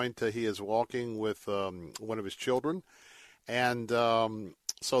one point he is walking with one of his children. And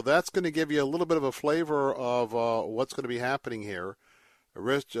so that's going to give you a little bit of a flavor of what's going to be happening here.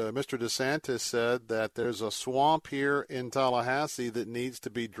 Mr. DeSantis said that there's a swamp here in Tallahassee that needs to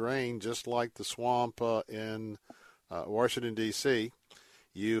be drained, just like the swamp in Washington, D.C.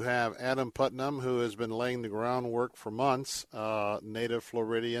 You have Adam Putnam, who has been laying the groundwork for months, native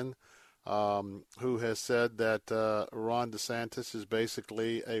Floridian, who has said that Ron DeSantis is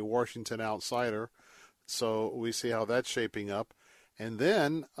basically a Washington outsider. So we see how that's shaping up. And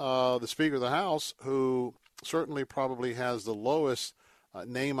then the Speaker of the House, who certainly probably has the lowest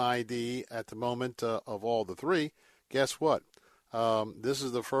name ID at the moment of all the three, guess what? This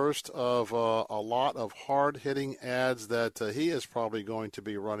is the first of a lot of hard-hitting ads that he is probably going to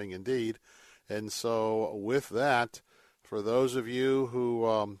be running indeed. And so with that, for those of you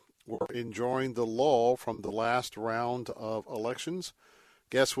who were enjoying the lull from the last round of elections,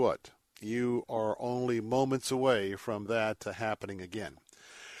 guess what? You are only moments away from that happening again.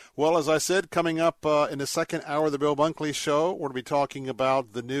 Well, as I said, coming up in the second hour of the Bill Bunkley Show, we're going to be talking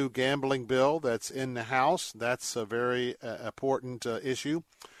about the new gambling bill that's in the House. That's a very important issue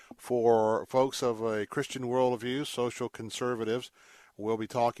for folks of a Christian worldview, social conservatives. We'll be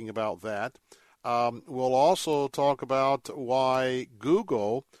talking about that. We'll also talk about why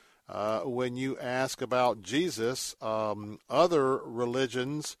Google, when you ask about Jesus, other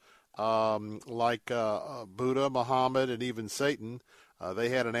religions like Buddha, Muhammad, and even Satan, they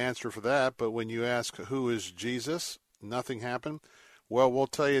had an answer for that, but when you ask who is Jesus, nothing happened. Well, we'll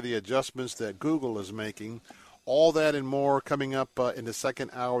tell you the adjustments that Google is making. All that and more coming up in the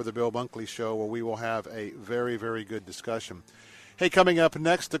second hour of the Bill Bunkley Show, where we will have a very, very good discussion. Hey, coming up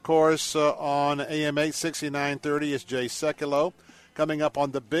next, of course, on AM 860, 930 is Jay Sekulow. Coming up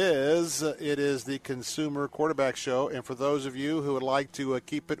on The Biz, it is the Consumer Quarterback Show. And for those of you who would like to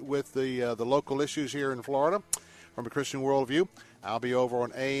keep it with the local issues here in Florida from a Christian worldview, I'll be over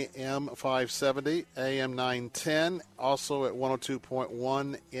on AM 570, AM 910, also at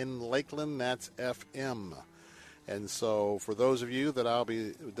 102.1 in Lakeland. That's FM. And so for those of you that I'll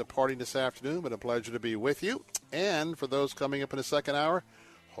be departing this afternoon, been a pleasure to be with you. And for those coming up in the second hour,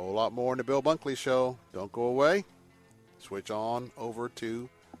 a whole lot more in the Bill Bunkley Show. Don't go away. Switch on over to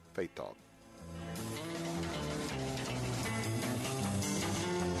Faith Talk.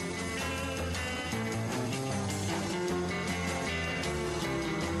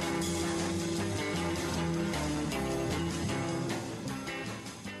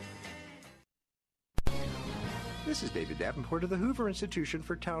 This is David Davenport of the Hoover Institution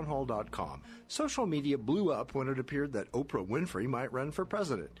for Townhall.com. Social media blew up when it appeared that Oprah Winfrey might run for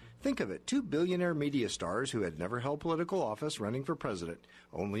president. Think of it, two billionaire media stars who had never held political office running for president,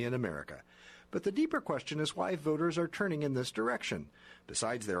 only in America. But the deeper question is why voters are turning in this direction.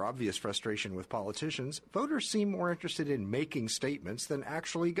 Besides their obvious frustration with politicians, voters seem more interested in making statements than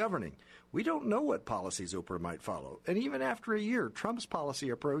actually governing. We don't know what policies Oprah might follow, and even after a year, Trump's policy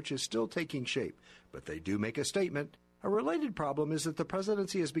approach is still taking shape. But they do make a statement. A related problem is that the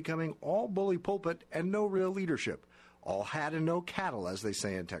presidency is becoming all bully pulpit and no real leadership. All hat and no cattle, as they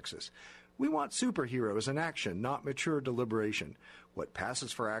say in Texas. We want superheroes in action, not mature deliberation. What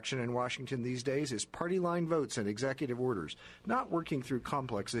passes for action in Washington these days is party-line votes and executive orders, not working through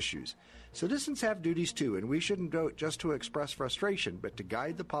complex issues. Citizens have duties too, and we shouldn't vote just to express frustration, but to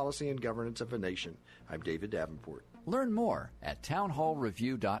guide the policy and governance of a nation. I'm David Davenport. Learn more at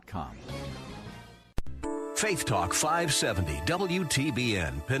townhallreview.com. Faith Talk 570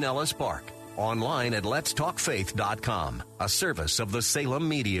 WTBN Pinellas Park. Online at letstalkfaith.com, a service of the Salem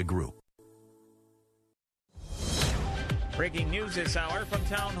Media Group. Breaking news this hour from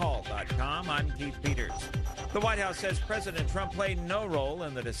townhall.com. I'm Keith Peters. The White House says President Trump played no role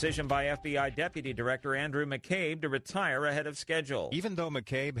in the decision by FBI Deputy Director Andrew McCabe to retire ahead of schedule. Even though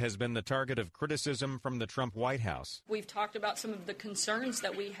McCabe has been the target of criticism from the Trump White House. We've talked about some of the concerns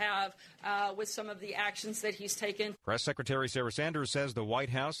that we have with some of the actions that he's taken. Press Secretary Sarah Sanders says the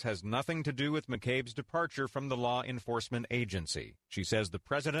White House has nothing to do with McCabe's departure from the law enforcement agency. She says the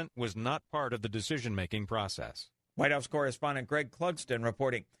president was not part of the decision-making process. White House correspondent Greg Clugston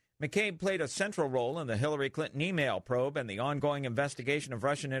reporting McCabe played a central role in the Hillary Clinton email probe and the ongoing investigation of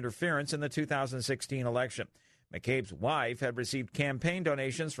Russian interference in the 2016 election. McCabe's wife had received campaign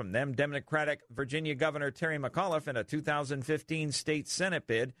donations from then Democratic Virginia Governor Terry McAuliffe in a 2015 state Senate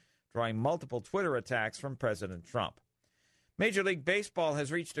bid, drawing multiple Twitter attacks from President Trump. Major League Baseball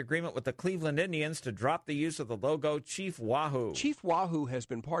has reached agreement with the Cleveland Indians to drop the use of the logo Chief Wahoo. Chief Wahoo has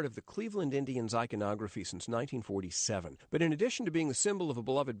been part of the Cleveland Indians iconography since 1947. But in addition to being the symbol of a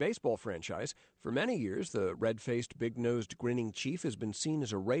beloved baseball franchise, for many years the red-faced, big-nosed, grinning chief has been seen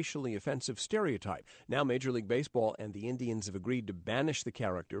as a racially offensive stereotype. Now Major League Baseball and the Indians have agreed to banish the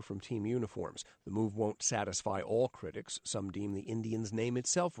character from team uniforms. The move won't satisfy all critics. Some deem the Indians' name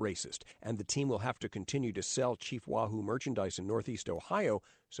itself racist, and the team will have to continue to sell Chief Wahoo merchandise in Northeast Ohio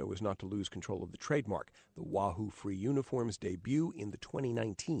so as not to lose control of the trademark. The Wahoo-free uniforms debut in the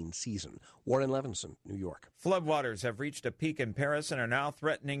 2019 season. Warren Levinson, New York. Floodwaters have reached a peak in Paris and are now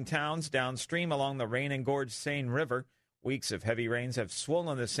threatening towns downstream along the rain-engorged Seine River. Weeks of heavy rains have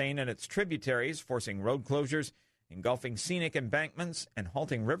swollen the Seine and its tributaries, forcing road closures, engulfing scenic embankments, and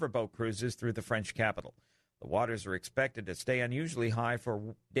halting riverboat cruises through the French capital. The waters are expected to stay unusually high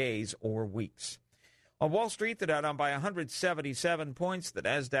for days or weeks. On Wall Street, the Dow down by 177 points. The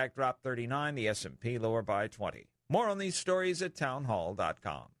Nasdaq dropped 39. The S&P lower by 20. More on these stories at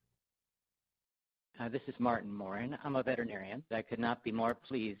townhall.com. This is Martin Morin. I'm a veterinarian. I could not be more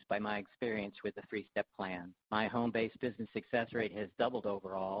pleased by my experience with the three-step plan. My home-based business success rate has doubled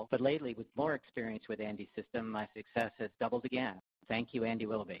overall, but lately, with more experience with Andy's system, my success has doubled again. Thank you, Andy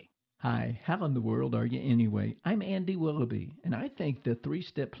Willoughby. Hi, how in the world are you anyway? I'm Andy Willoughby, and I think the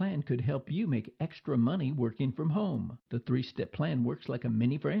three-step plan could help you make extra money working from home. The three-step plan works like a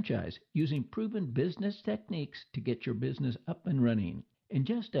mini franchise, using proven business techniques to get your business up and running. In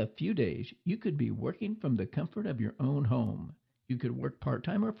just a few days, you could be working from the comfort of your own home. You could work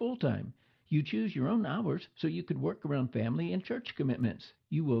part-time or full-time. You choose your own hours so you could work around family and church commitments.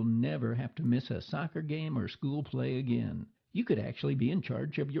 You will never have to miss a soccer game or school play again. You could actually be in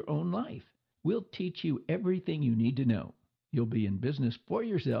charge of your own life. We'll teach you everything you need to know. You'll be in business for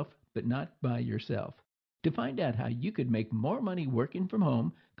yourself, but not by yourself. To find out how you could make more money working from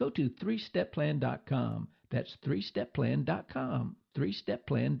home, go to 3stepplan.com. That's 3stepplan.com.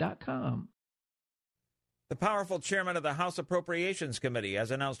 3stepplan.com. The powerful chairman of the House Appropriations Committee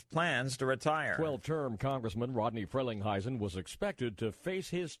has announced plans to retire. 12-term Congressman Rodney Frelinghuysen was expected to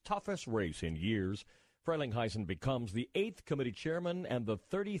face his toughest race in years. Frelinghuysen becomes the 8th committee chairman and the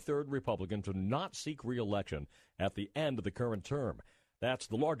 33rd Republican to not seek re-election at the end of the current term. That's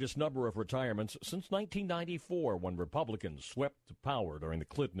the largest number of retirements since 1994, when Republicans swept power during the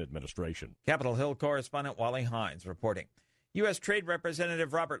Clinton administration. Capitol Hill correspondent Wally Hines reporting. U.S. Trade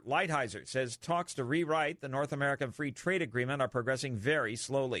Representative Robert Lighthizer says talks to rewrite the North American Free Trade Agreement are progressing very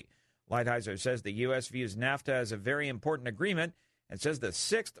slowly. Lighthizer says the U.S. views NAFTA as a very important agreement and says the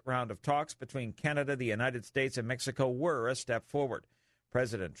 6th round of talks between Canada, the United States, and Mexico were a step forward.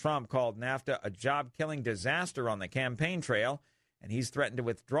 President Trump called NAFTA a job-killing disaster on the campaign trail, and he's threatened to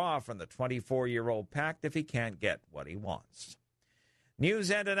withdraw from the 24-year-old pact if he can't get what he wants.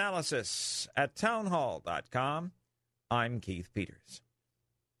 News and analysis at townhall.com. I'm Keith Peters.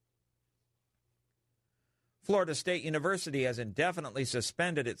 Florida State University has indefinitely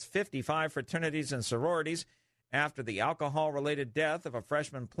suspended its 55 fraternities and sororities after the alcohol-related death of a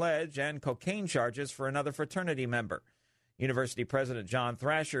freshman pledge and cocaine charges for another fraternity member. University President John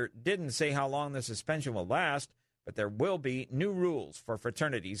Thrasher didn't say how long the suspension will last, but there will be new rules for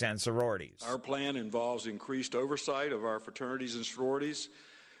fraternities and sororities. Our plan involves increased oversight of our fraternities and sororities,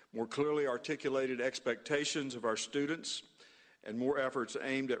 more clearly articulated expectations of our students, and more efforts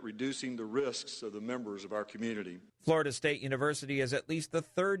aimed at reducing the risks of the members of our community. Florida State University is at least the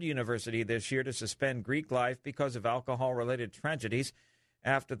third university this year to suspend Greek life because of alcohol-related tragedies.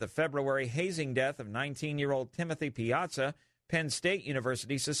 After the February hazing death of 19-year-old Timothy Piazza, Penn State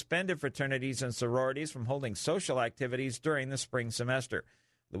University suspended fraternities and sororities from holding social activities during the spring semester.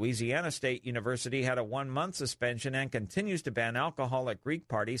 Louisiana State University had a 1-month suspension and continues to ban alcohol at Greek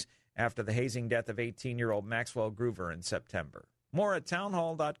parties after the hazing death of 18-year-old Maxwell Groover in September. More at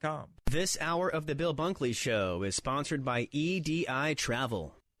townhall.com. This hour of the Bill Bunkley Show is sponsored by EDI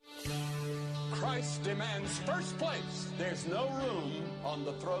Travel. Christ demands first place. There's no room on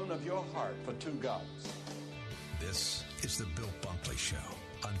the throne of your heart for two gods. This is the Bill Bunkley Show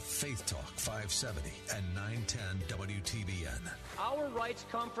on Faith Talk 570 and 910 WTBN. Our rights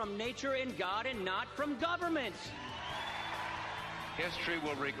come from nature and God and not from government. History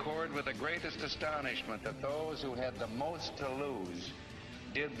will record with the greatest astonishment that those who had the most to lose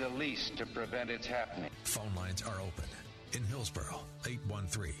did the least to prevent its happening. Phone lines are open. In Hillsborough,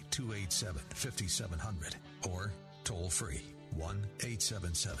 813-287-5700 or toll free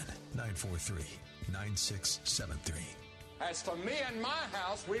 1-877-943-9673. As for me and my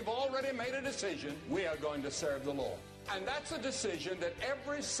house, we've already made a decision. We are going to serve the Lord. And that's a decision that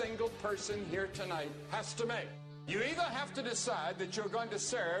every single person here tonight has to make. You either have to decide that you're going to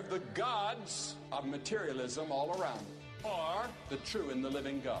serve the gods of materialism all around, or the true and the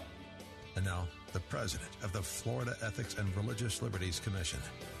living God. And now, the president of the Florida Ethics and Religious Liberties Commission.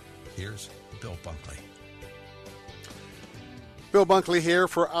 Here's Bill Bunkley. Bill Bunkley here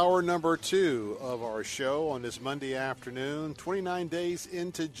for hour number 2 of our show on this Monday afternoon. 29 days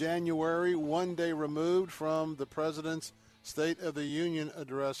into January, 1 day removed from the President's State of the Union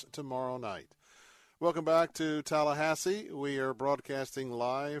address tomorrow night. Welcome back to Tallahassee. We are broadcasting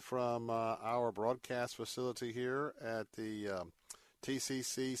live from our broadcast facility here at the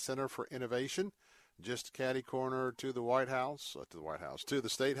TCC Center for Innovation, just catty corner to the White House, to the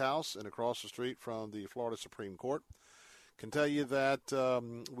State House, and across the street from the Florida Supreme Court. Can tell you that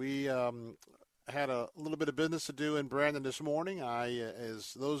we had a little bit of business to do in Brandon this morning.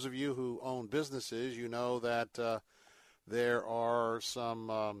 As those of you who own businesses, you know that there are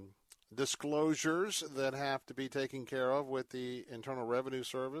some disclosures that have to be taken care of with the Internal Revenue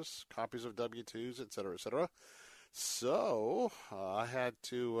Service, copies of W-2s, et cetera, et cetera. So I had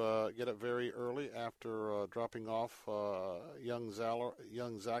to get up very early after dropping off young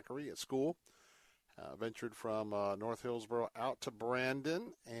Zachary at school. Ventured from North Hillsborough out to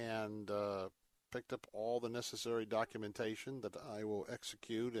Brandon and picked up all the necessary documentation that I will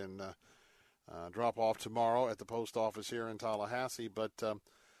execute and drop off tomorrow at the post office here in Tallahassee. But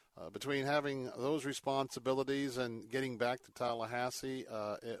between having those responsibilities and getting back to Tallahassee,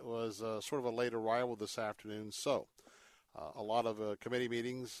 it was sort of a late arrival this afternoon. So a lot of committee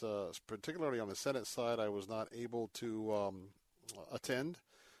meetings, particularly on the Senate side, I was not able to attend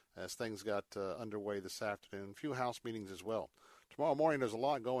as things got underway this afternoon. A few House meetings as well. Tomorrow morning there's a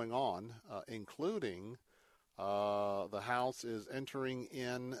lot going on, including the House is entering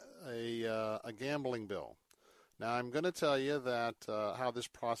in a gambling bill. Now, I'm going to tell you that how this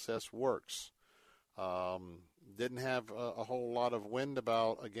process works. Didn't have a whole lot of wind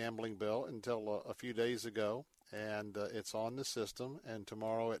about a gambling bill until a few days ago, and it's on the system. And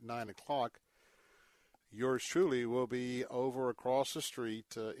tomorrow at 9 o'clock, yours truly will be over across the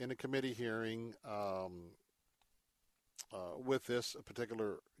street in a committee hearing with this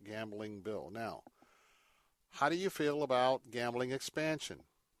particular gambling bill. Now, how do you feel about gambling expansion?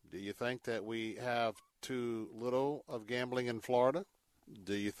 Do you think that we have too little of gambling in Florida?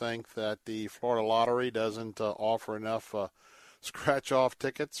 Do you think that the Florida Lottery doesn't offer enough scratch-off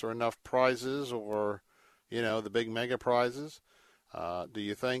tickets or enough prizes or, the big mega prizes? Do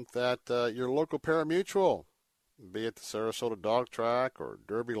you think that your local pari-mutuel, be it the Sarasota Dog Track or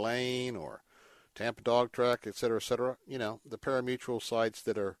Derby Lane or Tampa Dog Track, et cetera, the pari-mutuel sites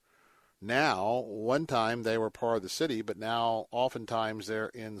that are now, one time they were part of the city, but now oftentimes they're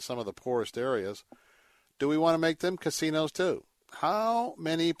in some of the poorest areas. Do we want to make them casinos too? How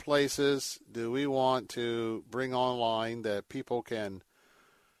many places do we want to bring online that people can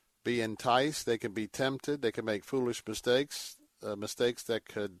be enticed, they can be tempted, they can make foolish mistakes, mistakes that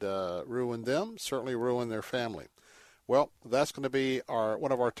could ruin them, certainly ruin their family. Well, that's going to be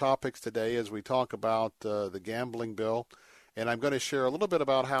one of our topics today as we talk about the gambling bill. And I'm going to share a little bit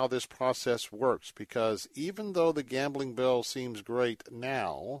about how this process works, because even though the gambling bill seems great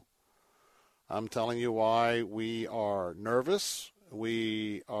now, I'm telling you why we are nervous.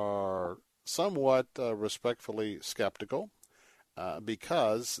 We are somewhat respectfully skeptical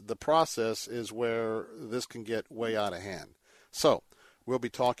because the process is where this can get way out of hand. So we'll be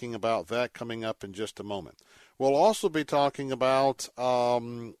talking about that coming up in just a moment. We'll also be talking about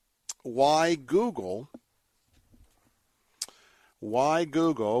why Google,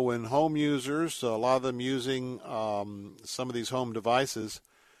 when home users, a lot of them using some of these home devices,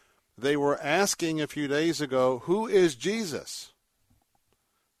 they were asking a few days ago, who is Jesus?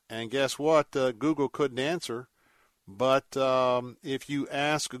 And guess what? Google couldn't answer. But if you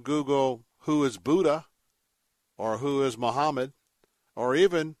ask Google who is Buddha, or who is Muhammad, or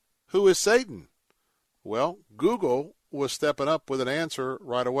even who is Satan, well, Google was stepping up with an answer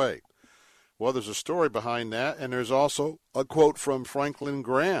right away. Well, there's a story behind that, and there's also a quote from Franklin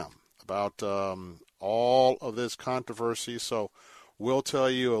Graham about all of this controversy. So we'll tell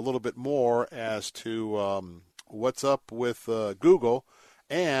you a little bit more as to what's up with Google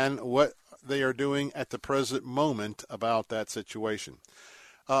and what they are doing at the present moment about that situation.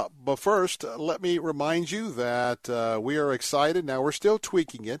 But first, let me remind you that we are excited. Now, we're still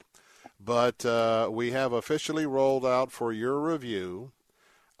tweaking it, but we have officially rolled out for your review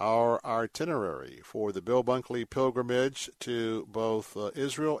our itinerary for the Bill Bunkley pilgrimage to both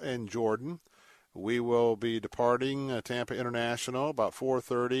Israel and Jordan. We will be departing Tampa International about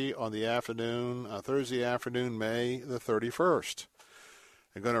 4:30 on the afternoon, Thursday afternoon, May the 31st.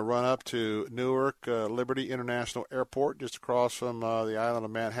 We're going to run up to Newark Liberty International Airport, just across from the island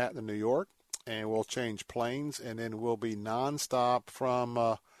of Manhattan in New York, and we'll change planes, and then we'll be nonstop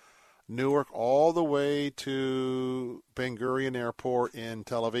from Newark all the way to Ben Gurion Airport in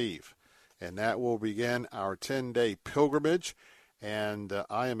Tel Aviv. And that will begin our 10-day pilgrimage. And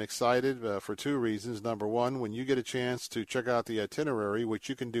I am excited for two reasons. Number one, when you get a chance to check out the itinerary, which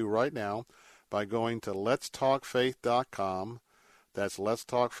you can do right now by going to letstalkfaith.com. That's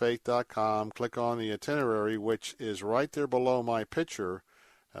letstalkfaith.com. Click on the itinerary, which is right there below my picture.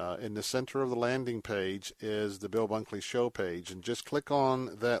 In the center of the landing page is the Bill Bunkley Show page, and just click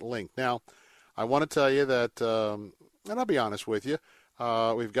on that link. Now, I want to tell you that, and I'll be honest with you,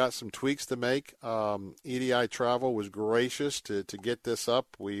 we've got some tweaks to make. EDI Travel was gracious to get this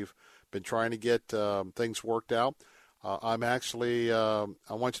up. We've been trying to get things worked out. I'm actually, I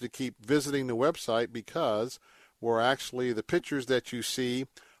want you to keep visiting the website because the pictures that you see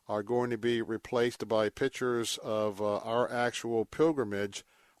are going to be replaced by pictures of our actual pilgrimage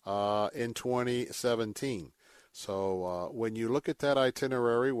in 2017. So when you look at that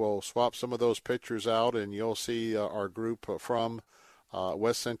itinerary, we'll swap some of those pictures out, and you'll see our group from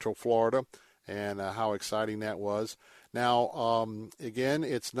West Central Florida and how exciting that was. Now, again,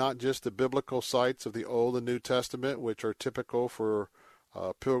 it's not just the biblical sites of the Old and New Testament, which are typical for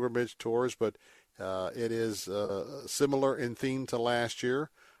pilgrimage tours, but it is similar in theme to last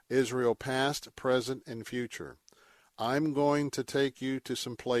year: Israel past, present, and future. I'm going to take you to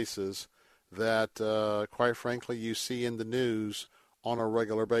some places that, quite frankly, you see in the news on a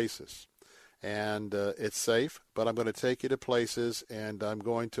regular basis. And it's safe, but I'm going to take you to places, and I'm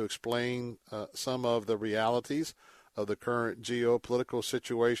going to explain some of the realities of the current geopolitical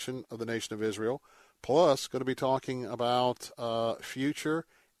situation of the nation of Israel. Plus, going to be talking about future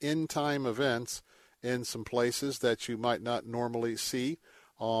end-time events in some places that you might not normally see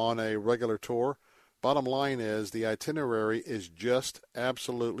on a regular tour. Bottom line is the itinerary is just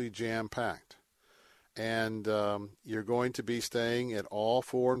absolutely jam-packed. And you're going to be staying at all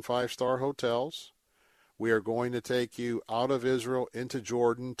 4- and 5-star hotels. We are going to take you out of Israel into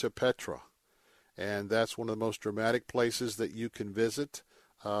Jordan to Petra. And that's one of the most dramatic places that you can visit.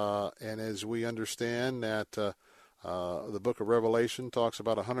 And as we understand that the book of Revelation talks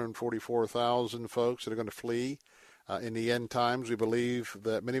about 144,000 folks that are going to flee. In the end times,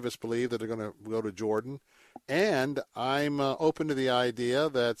 many of us believe that they're going to go to Jordan. And I'm open to the idea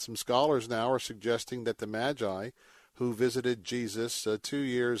that some scholars now are suggesting that the Magi, who visited Jesus 2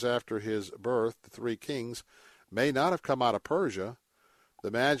 years after his birth, the three kings, may not have come out of Persia.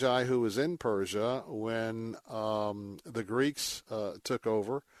 The Magi who was in Persia when the Greeks took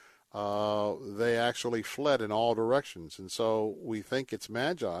over, they actually fled in all directions. And so we think it's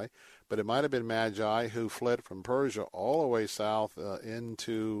Magi, but it might have been Magi who fled from Persia all the way south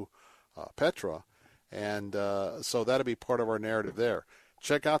into Petra. And so that'll be part of our narrative there.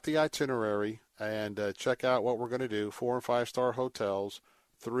 check out the itinerary and check out what we're going to do. 4- and 5-star hotels,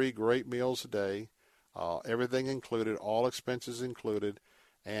 3 great meals a day, everything included, all expenses included.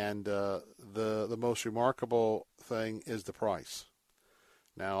 And the most remarkable thing is the price.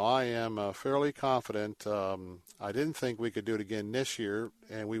 Now, I am fairly confident. I didn't think we could do it again this year,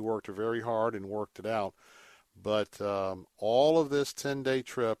 and we worked very hard and worked it out. But all of this 10-day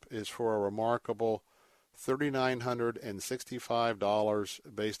trip is for a remarkable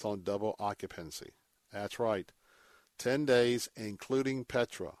 $3,965 based on double occupancy. That's right. 10 days, including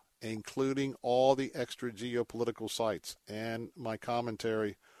Petra, including all the extra geopolitical sites and my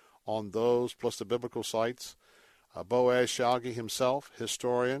commentary on those, plus the biblical sites. Boaz Shalgi himself,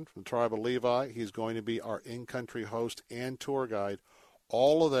 historian from the tribe of Levi, he's going to be our in-country host and tour guide.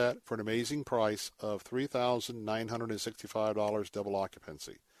 All of that for an amazing price of $3,965 double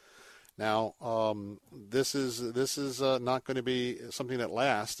occupancy. Now, this is not going to be something that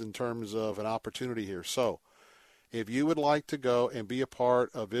lasts in terms of an opportunity here. So, if you would like to go and be a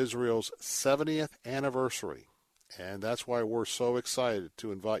part of Israel's 70th anniversary, and that's why we're so excited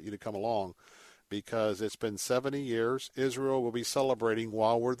to invite you to come along, because it's been 70 years. Israel will be celebrating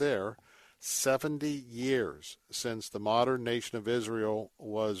while we're there 70 years since the modern nation of Israel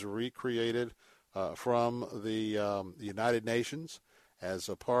was recreated from the United Nations as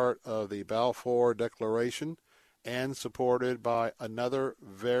a part of the Balfour Declaration and supported by another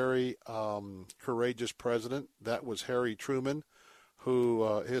very courageous president. That was Harry Truman,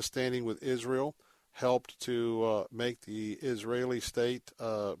 who his standing with Israel helped to make the Israeli state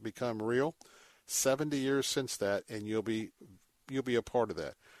become real. 70 years since that, and you'll be a part of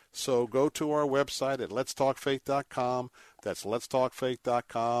that. So go to our website at letstalkfaith.com. That's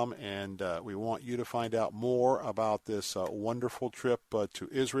letstalkfaith.com, and we want you to find out more about this wonderful trip to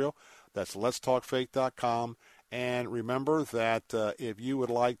Israel. That's letstalkfaith.com. And remember that if you would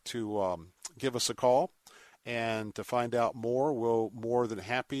like to give us a call and to find out more, we'll more than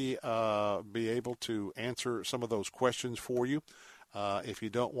happy be able to answer some of those questions for you. If you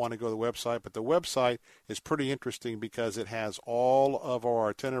don't want to go to the website. But the website is pretty interesting because it has all of our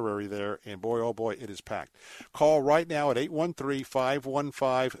itinerary there, and boy, oh boy, it is packed. Call right now at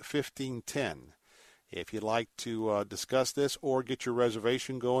 813-515-1510. If you'd like to discuss this or get your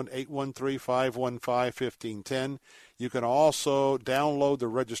reservation going, 813-515-1510. You can also download the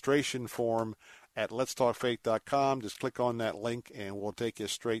registration form at letstalkfaith.com. Just click on that link, and we'll take you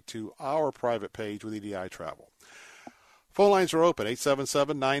straight to our private page with EDI Travel. Phone lines are open,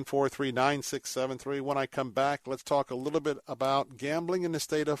 877-943-9673. When I come back, let's talk a little bit about gambling in the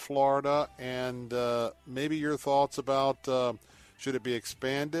state of Florida and maybe your thoughts about should it be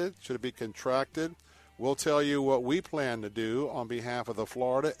expanded, should it be contracted. We'll tell you what we plan to do on behalf of the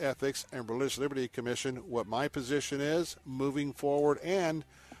Florida Ethics and Religious Liberty Commission, what my position is moving forward, and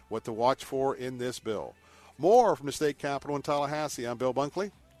what to watch for in this bill. More from the state capitol in Tallahassee. I'm Bill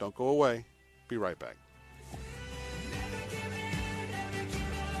Bunkley. Don't go away. Be right back.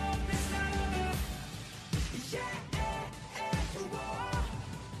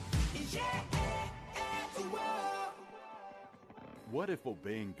 What if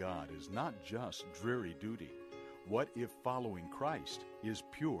obeying God is not just dreary duty? What if following Christ is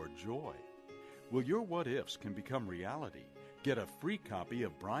pure joy? Well, your what ifs can become reality. Get a free copy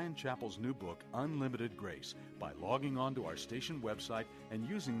of Brian Chappell's new book, Unlimited Grace, by logging on to our station website and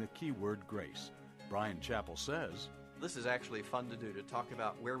using the keyword grace. Brian Chappell says, "This is actually fun to do, to talk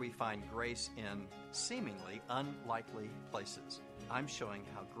about where we find grace in seemingly unlikely places. I'm showing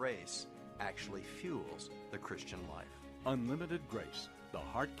how grace actually fuels the Christian life." Unlimited Grace, the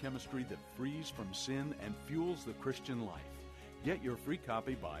heart chemistry that frees from sin and fuels the Christian life. Get your free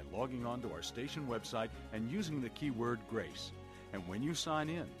copy by logging on to our station website and using the keyword grace. And when you sign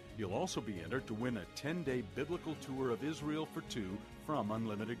in, you'll also be entered to win a 10-day biblical tour of Israel for two from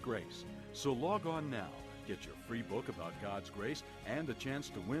Unlimited Grace. So log on now, get your free book about God's grace, and a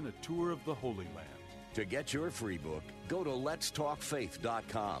chance to win a tour of the Holy Land. To get your free book, go to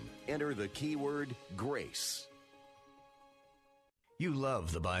letstalkfaith.com. Enter the keyword grace. You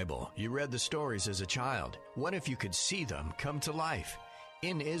love the Bible. You read the stories as a child. What if you could see them come to life?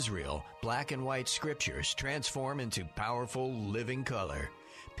 In Israel, black and white scriptures transform into powerful living color.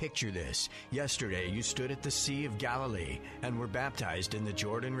 Picture this. Yesterday, you stood at the Sea of Galilee and were baptized in the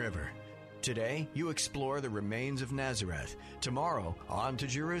Jordan River. Today, you explore the remains of Nazareth. Tomorrow, on to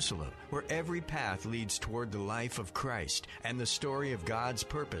Jerusalem, where every path leads toward the life of Christ and the story of God's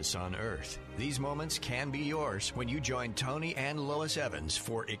purpose on earth. These moments can be yours when you join Tony and Lois Evans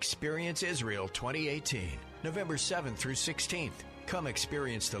for Experience Israel 2018, November 7th through 16th. Come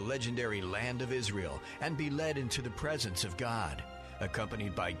experience the legendary land of Israel and be led into the presence of God.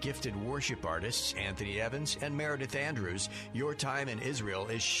 Accompanied by gifted worship artists Anthony Evans and Meredith Andrews, your time in Israel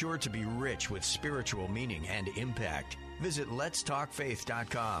is sure to be rich with spiritual meaning and impact. Visit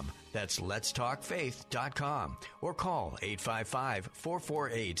letstalkfaith.com. That's letstalkfaith.com. Or call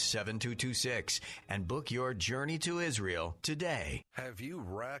 855-448-7226 and book your journey to Israel today. Have you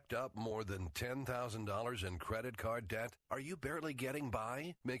racked up more than $10,000 in credit card debt? Are you barely getting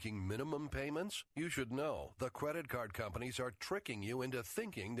by, making minimum payments? You should know the credit card companies are tricking you into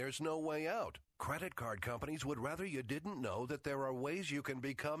thinking there's no way out. Credit card companies would rather you didn't know that there are ways you can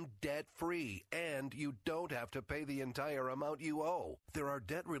become debt-free and you don't have to pay the entire amount you owe. There are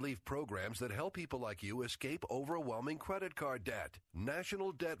debt relief programs that help people like you escape overwhelming credit card debt.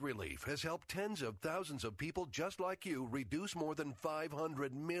 National Debt Relief has helped tens of thousands of people just like you reduce more than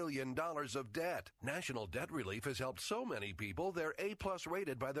 $500 million of debt. National Debt Relief has helped so many people they're A-plus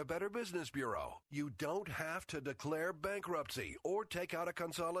rated by the Better Business Bureau. You don't have to declare bankruptcy or take out a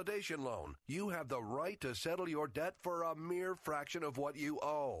consolidation loan. You have the right to settle your debt for a mere fraction of what you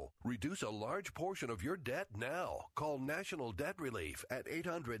owe. Reduce a large portion of your debt now. Call National Debt Relief at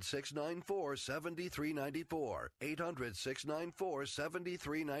 800-694-7394.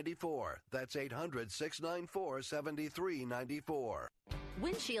 800-694-7394. That's 800-694-7394.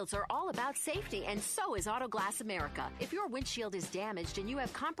 Windshields are all about safety, and so is Auto Glass America. If your windshield is damaged and you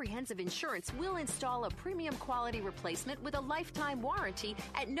have comprehensive insurance, we'll install a premium quality replacement with a lifetime warranty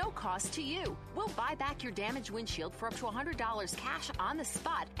at no cost to you. We'll buy back your damaged windshield for up to $100 cash on the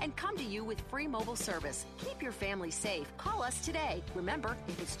spot and come to you with free mobile service. Keep your family safe. Call us today. Remember,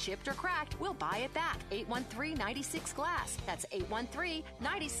 if it's chipped or cracked, we'll buy it back. 813-96-GLASS. That's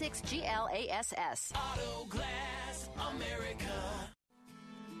 813-96-GLASS. Auto Glass America.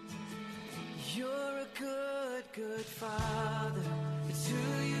 You're a good, good father. It's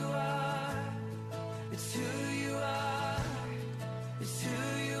who you are. It's who you are. It's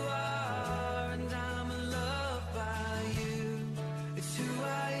who you are. And I'm loved by you. It's who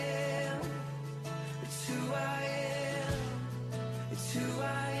I am. It's who I am. It's who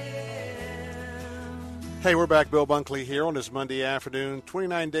I am. Hey, we're back. Bill Bunkley here on this Monday afternoon,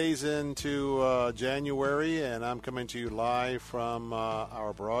 29 days into January, and I'm coming to you live from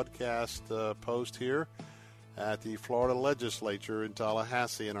our broadcast post here at the Florida Legislature in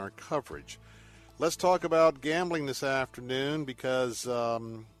Tallahassee in our coverage. Let's talk about gambling this afternoon because,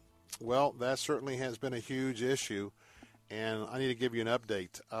 well, that certainly has been a huge issue, and I need to give you an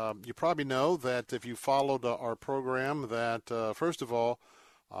update. You probably know that if you followed our program that, first of all,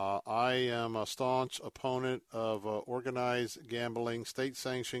 I am a staunch opponent of organized gambling,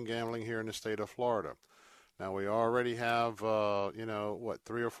 state-sanctioned gambling here in the state of Florida. Now, we already have, 3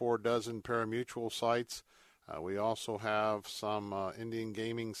 or 4 dozen pari-mutuel sites. We also have some Indian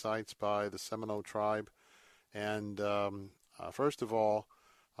gaming sites by the Seminole tribe. And first of all,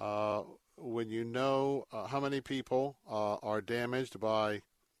 when you know how many people are damaged by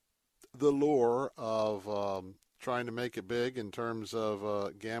the lure of trying to make it big in terms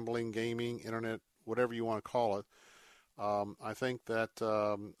of gambling, gaming, internet, whatever you want to call it, I think that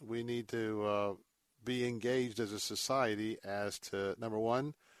we need to be engaged as a society as to, number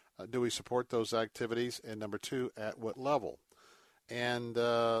one, do we support those activities, and number two, at what level? And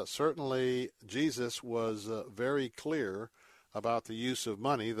certainly Jesus was very clear about the use of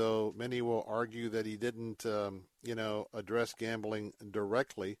money, though many will argue that he didn't, address gambling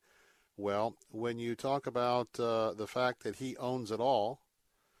directly. Well, when you talk about the fact that he owns it all,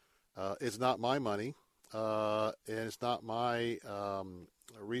 it's not my money, and it's not my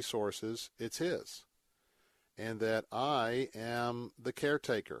resources, it's his. And that I am the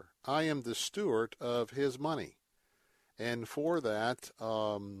caretaker. I am the steward of his money. And for that,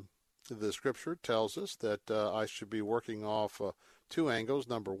 the Scripture tells us that I should be working off 2 angles.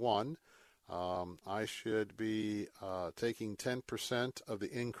 Number one, I should be taking 10% of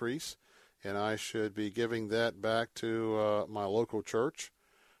the increase, and I should be giving that back to my local church.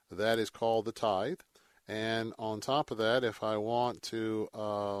 That is called the tithe. And on top of that, if I want to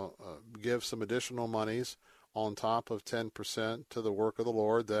give some additional monies on top of 10% to the work of the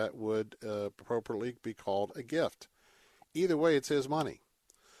Lord, that would appropriately be called a gift. Either way, it's his money.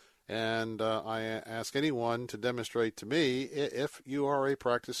 And I ask anyone to demonstrate to me, if you are a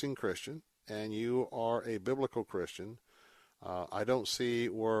practicing Christian and you are a biblical Christian, I don't see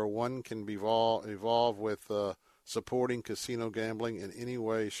where one can evolve with supporting casino gambling in any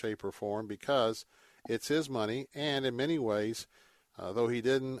way, shape, or form, because it's his money, and in many ways, though he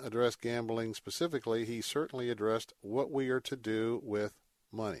didn't address gambling specifically, he certainly addressed what we are to do with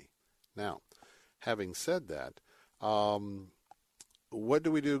money. Now, having said that, what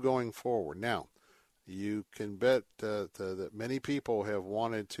do we do going forward? Now, you can bet that many people have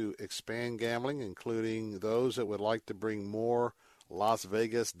wanted to expand gambling, including those that would like to bring more Las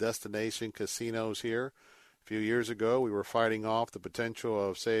Vegas destination casinos here. A few years ago, we were fighting off the potential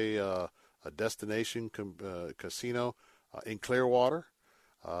of, say, a destination casino in Clearwater,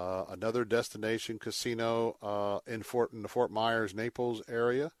 another destination casino in the Fort Myers, Naples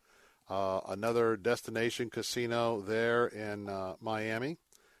area, another destination casino there in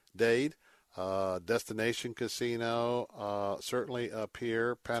Miami-Dade, destination casino certainly up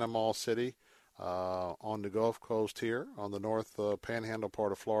here, Panama City, on the Gulf Coast here, on the north panhandle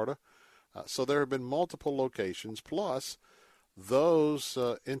part of Florida. So there have been multiple locations, plus those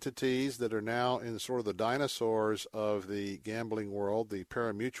entities that are now in sort of the dinosaurs of the gambling world, the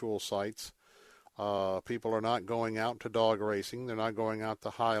pari-mutuel sites. People are not going out to dog racing. They're not going out to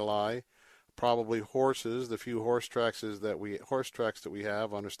jai-alai. Probably horses, the few horse tracks that we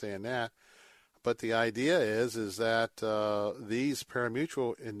have, understand that. But the idea is that these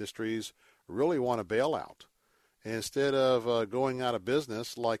pari-mutuel industries really want to bail out. Instead of going out of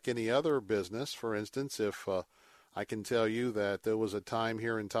business like any other business, for instance, if I can tell you that there was a time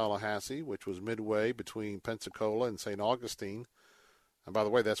here in Tallahassee, which was midway between Pensacola and St. Augustine, and by the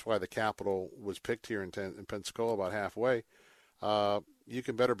way, that's why the capital was picked here in Pensacola, about halfway. You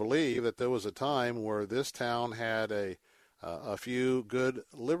can better believe that there was a time where this town had a few good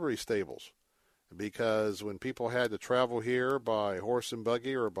livery stables, because when people had to travel here by horse and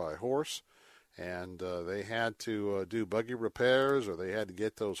buggy or by horse, and they had to do buggy repairs, or they had to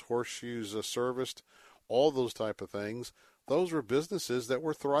get those horseshoes serviced, all those type of things, those were businesses that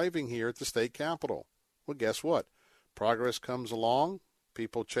were thriving here at the state capitol. Well, guess what? Progress comes along,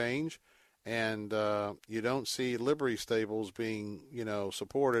 people change, and you don't see livery stables being,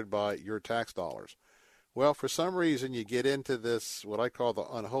 supported by your tax dollars. Well, for some reason, you get into this, what I call the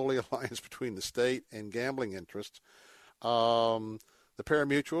unholy alliance between the state and gambling interests. The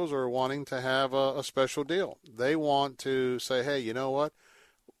pari-mutuels are wanting to have a special deal. They want to say, hey, you know what?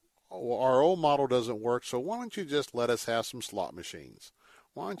 Our old model doesn't work, so why don't you just let us have some slot machines?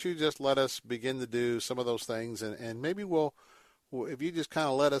 Why don't you just let us begin to do some of those things, and maybe we'll if you just kind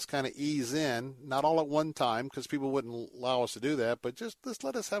of let us kind of ease in, not all at one time, because people wouldn't allow us to do that, but just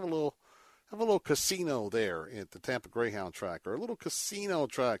let us have a little casino there at the Tampa Greyhound track, or a little casino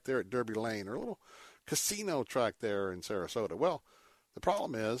track there at Derby Lane, or a little casino track there in Sarasota. Well, the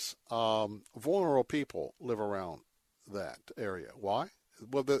problem is vulnerable people live around that area. Why?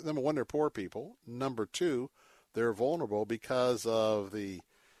 Well, number one, they're poor people. Number two, they're vulnerable because of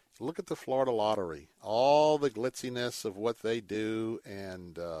look at the Florida Lottery, all the glitziness of what they do,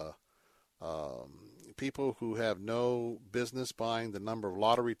 and people who have no business buying the number of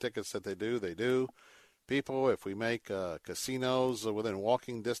lottery tickets that they do. People, if we make casinos within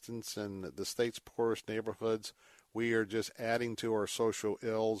walking distance in the state's poorest neighborhoods, we are just adding to our social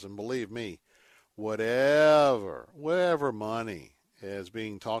ills. And believe me, whatever money is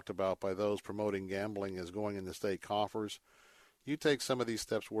being talked about by those promoting gambling is going in the state coffers. You take some of these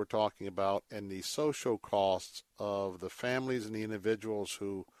steps we're talking about, and the social costs of the families and the individuals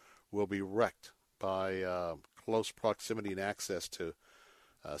who will be wrecked by close proximity and access to,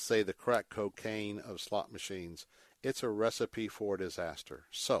 say, the crack cocaine of slot machines. It's a recipe for disaster.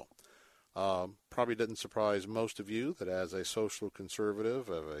 So, probably didn't surprise most of you that as a social conservative,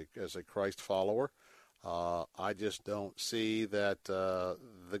 as a Christ follower, I just don't see that the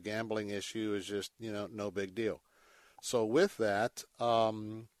gambling issue is just, no big deal. So with that,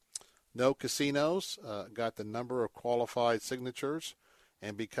 no casinos, got the number of qualified signatures,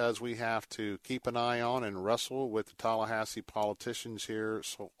 and because we have to keep an eye on and wrestle with the Tallahassee politicians here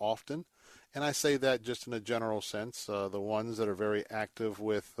so often, and I say that just in a general sense, the ones that are very active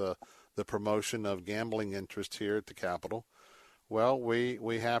with the promotion of gambling interest here at the Capitol, well,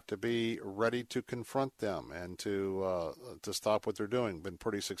 we have to be ready to confront them and to stop what they're doing. Been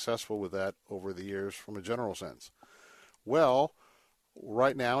pretty successful with that over the years from a general sense. Well,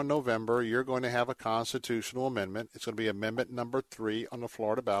 right now in November, you're going to have a constitutional amendment. It's going to be amendment number 3 on the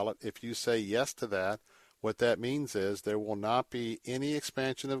Florida ballot. If you say yes to that, what that means is there will not be any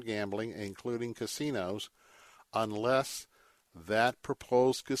expansion of gambling, including casinos, unless that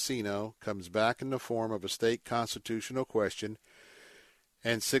proposed casino comes back in the form of a state constitutional question,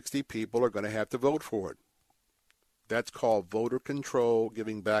 and 60 people are going to have to vote for it. That's called voter control,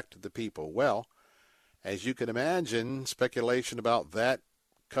 giving back to the people. Well, as you can imagine, speculation about that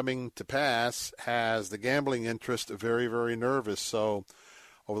coming to pass has the gambling interest very, very nervous. So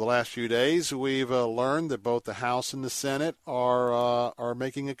over the last few days, we've learned that both the House and the Senate are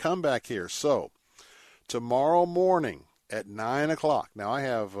making a comeback here. So tomorrow morning at 9 o'clock. Now, I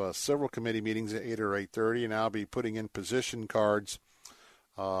have several committee meetings at 8 or 8:30, and I'll be putting in position cards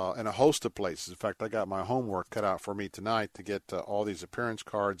in a host of places. In fact, I got my homework cut out for me tonight to get all these appearance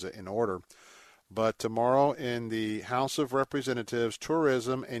cards in order. But tomorrow in the House of Representatives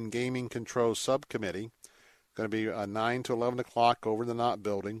Tourism and Gaming Control Subcommittee, going to be 9 to 11 o'clock over in the Knott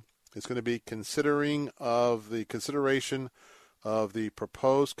Building. It's going to be consideration of the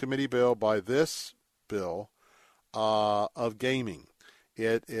proposed committee bill by this bill of gaming.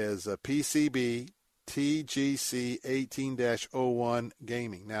 It is a PCB TGC 18-01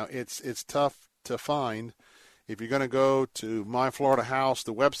 gaming. Now, it's tough to find. If you're going to go to My Florida House,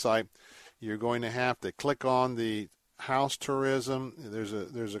 the website, you're going to have to click on the House Tourism. There's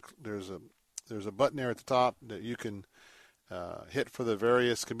a button there at the top that you can hit for the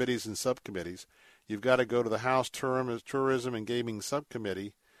various committees and subcommittees. You've got to go to the House Tourism and Gaming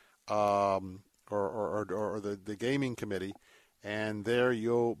Subcommittee, or the Gaming Committee, and there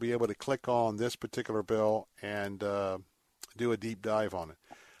you'll be able to click on this particular bill and do a deep dive on it.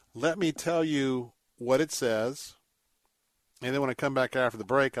 Let me tell you what it says, and then when I come back after the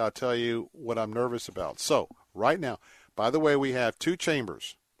break, I'll tell you what I'm nervous about. So, right now, by the way, we have two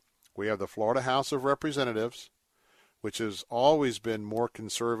chambers. We have the Florida House of Representatives, which has always been more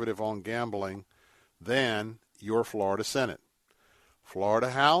conservative on gambling than your Florida Senate.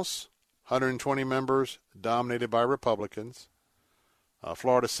 Florida House, 120 members, dominated by Republicans.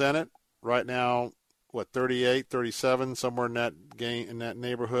 Florida Senate, right now, 38, 37, somewhere in that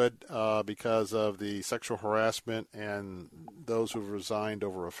neighborhood, because of the sexual harassment and those who've resigned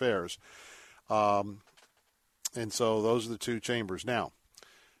over affairs. And so those are the two chambers. Now,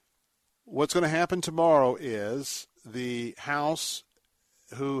 what's going to happen tomorrow is the House,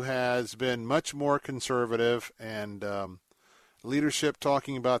 who has been much more conservative, and leadership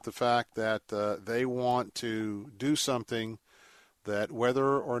talking about the fact that they want to do something that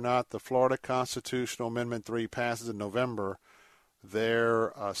whether or not the Florida Constitutional Amendment 3 passes in November,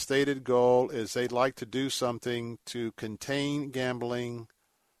 their stated goal is they'd like to do something to contain gambling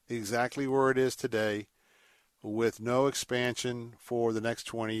exactly where it is today with no expansion for the next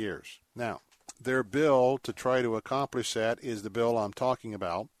 20 years. Now, their bill to try to accomplish that is the bill I'm talking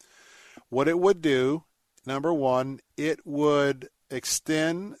about. What it would do, number one, it would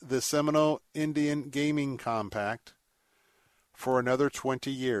extend the Seminole Indian Gaming Compact for another 20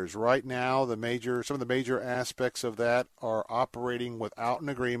 years. Right now, some of the major aspects of that are operating without an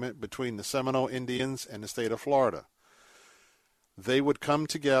agreement between the Seminole Indians and the state of Florida. They would come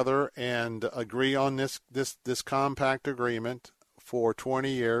together and agree on this compact agreement for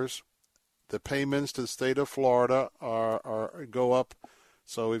 20 years. The payments to the state of Florida go up,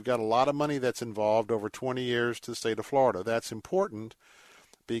 so we've got a lot of money that's involved over 20 years to the state of Florida. That's important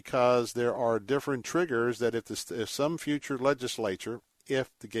because there are different triggers that if some future legislature, if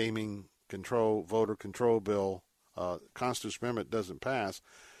the gaming voter control bill, Constitutional Amendment doesn't pass,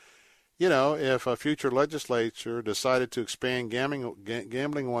 if a future legislature decided to expand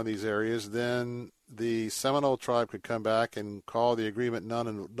gambling in one of these areas, then the Seminole tribe could come back and call the agreement null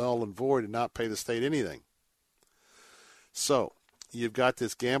and void and not pay the state anything. So you've got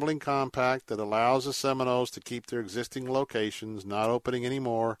this gambling compact that allows the Seminoles to keep their existing locations, not opening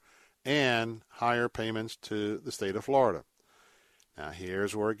anymore, and higher payments to the state of Florida. Now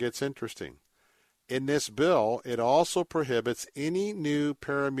here's where it gets interesting. In this bill, it also prohibits any new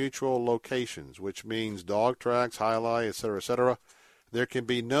parimutuel locations, which means dog tracks, highlight, etc., etc. There can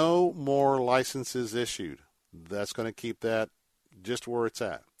be no more licenses issued. That's going to keep that just where it's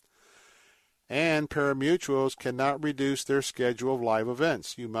at. And parimutuels cannot reduce their schedule of live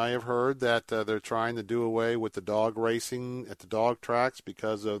events. You may have heard that they're trying to do away with the dog racing at the dog tracks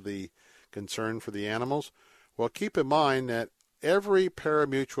because of the concern for the animals. Well, keep in mind that every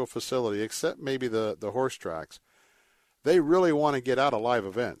parimutuel facility, except maybe the horse tracks, they really want to get out of live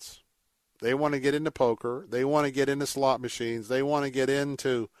events. They want to get into poker. They want to get into slot machines. They want to get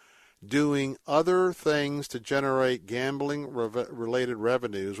into doing other things to generate gambling-related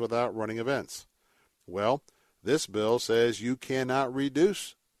revenues without running events. Well, this bill says you cannot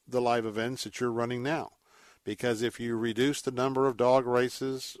reduce the live events that you're running now, because if you reduce the number of dog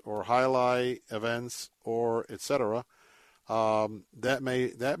races or highlight events or etc., that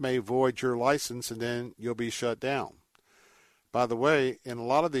may void your license, and then you'll be shut down. By the way, in a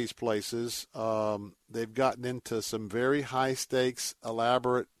lot of these places, they've gotten into some very high-stakes,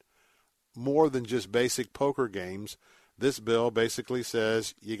 elaborate, more than just basic poker games. This bill basically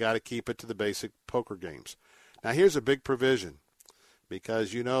says you got to keep it to the basic poker games. Now, here's a big provision,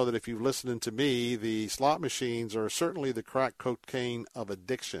 because you know that if you've listened to me, the slot machines are certainly the crack cocaine of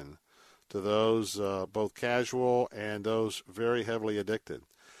addiction to those both casual and those very heavily addicted.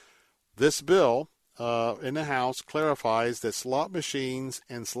 This bill in the House clarifies that slot machines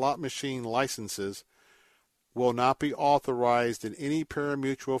and slot machine licenses will not be authorized in any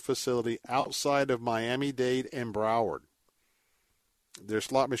pari-mutuel facility outside of Miami-Dade and Broward. Their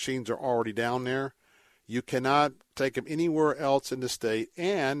slot machines are already down there. You cannot take them anywhere else in the state,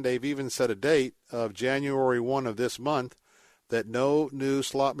 and they've even set a date of January 1 of this month that no new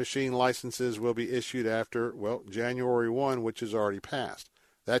slot machine licenses will be issued after, January 1, which is already passed.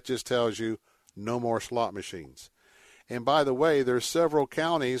 That just tells you no more slot machines. And by the way, there's several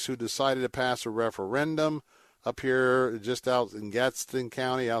counties who decided to pass a referendum up here just out in Gadsden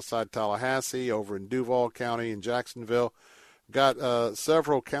County, outside Tallahassee, over in Duval County in Jacksonville. Got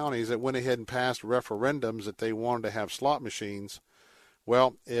several counties that went ahead and passed referendums that they wanted to have slot machines.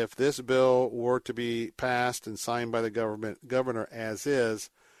 Well, if this bill were to be passed and signed by the governor as is,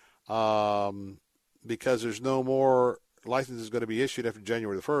 because there's no more licenses going to be issued after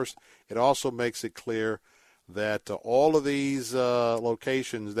January the 1st, it also makes it clear that all of these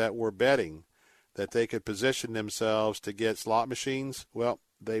locations that were betting that they could position themselves to get slot machines, well,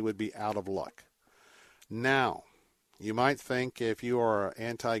 they would be out of luck. Now, you might think if you are an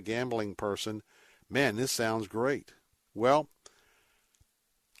anti-gambling person, man, this sounds great. Well,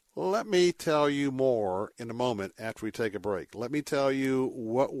 let me tell you more in a moment after we take a break. Let me tell you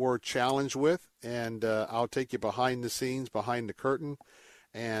what we're challenged with, and I'll take you behind the scenes, behind the curtain.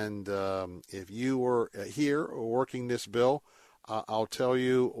 And if you were here working this bill, I'll tell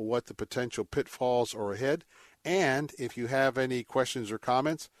you what the potential pitfalls are ahead. And if you have any questions or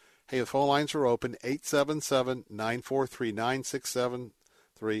comments, hey, the phone lines are open, 877-943-9673,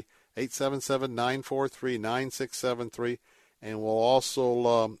 877-943-9673. And we'll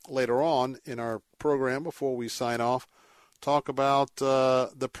also, later on in our program, before we sign off, talk about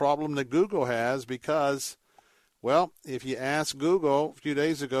the problem that Google has because, well, if you asked Google a few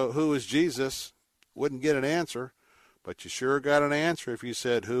days ago, who is Jesus, wouldn't get an answer. But you sure got an answer if you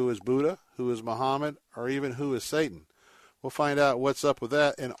said who is Buddha, who is Muhammad, or even who is Satan. We'll find out what's up with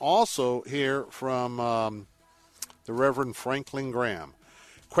that. And also hear from the Reverend Franklin Graham.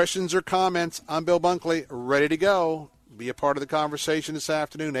 Questions or comments? I'm Bill Bunkley, ready to go. Be a part of the conversation this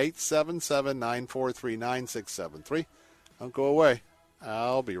afternoon, 877-943-9673. Don't go away.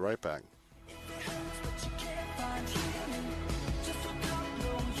 I'll be right back.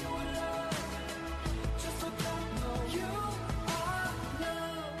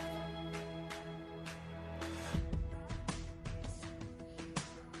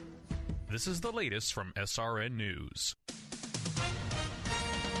 This is the latest from SRN News.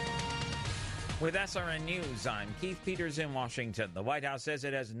 With SRN News, I'm Keith Peters in Washington. The White House says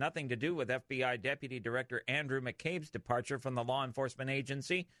it has nothing to do with FBI Deputy Director Andrew McCabe's departure from the law enforcement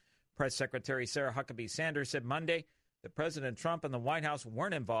agency. Press Secretary Sarah Huckabee Sanders said Monday that President Trump and the White House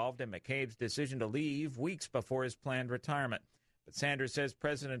weren't involved in McCabe's decision to leave weeks before his planned retirement. But Sanders says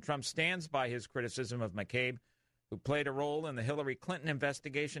President Trump stands by his criticism of McCabe, who played a role in the Hillary Clinton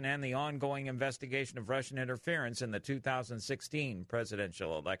investigation and the ongoing investigation of Russian interference in the 2016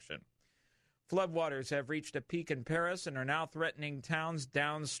 presidential election. Floodwaters have reached a peak in Paris and are now threatening towns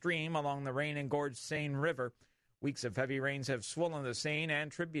downstream along the rain-engorged Seine River. Weeks of heavy rains have swollen the Seine and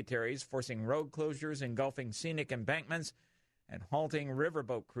tributaries, forcing road closures, engulfing scenic embankments, and halting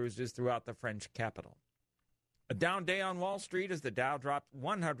riverboat cruises throughout the French capital. A down day on Wall Street as the Dow dropped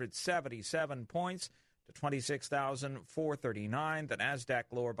 177 points to 26,439. The Nasdaq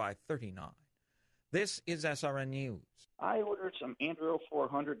lower by 39. This is SRN News. I ordered some Andro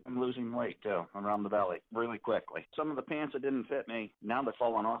 400. I'm losing weight, too, around the belly really quickly. Some of the pants that didn't fit me, now they're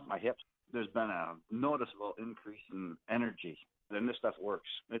falling off my hips. There's been a noticeable increase in energy. And this stuff works.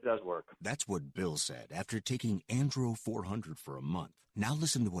 It does work. That's what Bill said after taking Andro 400 for a month. Now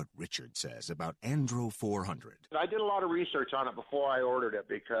listen to what Richard says about Andro 400. I did a lot of research on it before I ordered it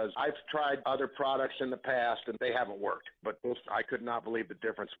because I've tried other products in the past and they haven't worked. But I could not believe the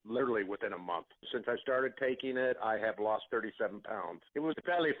difference literally within a month. Since I started taking it, I have lost 37 pounds. It was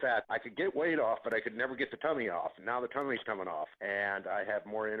belly fat. I could get weight off, but I could never get the tummy off. Now the tummy's coming off, and I have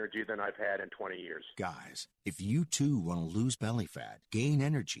more energy than I've had in 20 years. Guys, if you too want to lose belly fat, gain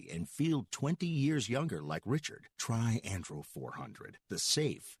energy, and feel 20 years younger like Richard, try Andro 400. The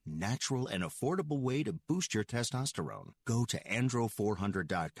safe, natural, and affordable way to boost your testosterone. Go to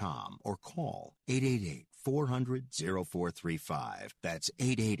andro400.com or call 888-400-0435. That's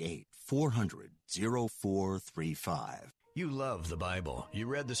 888-400-0435. You love the Bible. You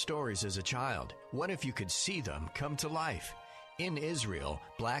read the stories as a child. What if you could see them come to life? In Israel,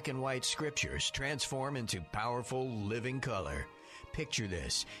 black and white scriptures transform into powerful living color. Picture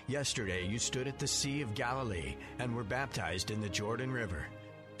this. Yesterday, you stood at the Sea of Galilee and were baptized in the Jordan River.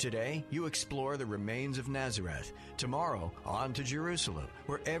 Today, you explore the remains of Nazareth. Tomorrow, on to Jerusalem,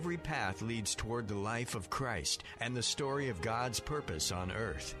 where every path leads toward the life of Christ and the story of God's purpose on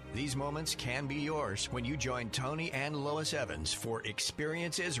earth. These moments can be yours when you join Tony and Lois Evans for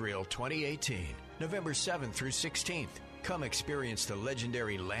Experience Israel 2018, November 7th through 16th. Come experience the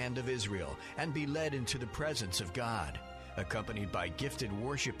legendary land of Israel and be led into the presence of God. Accompanied by gifted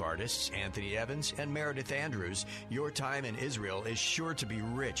worship artists Anthony Evans and Meredith Andrews, your time in Israel is sure to be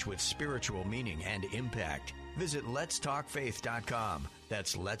rich with spiritual meaning and impact. Visit letstalkfaith.com.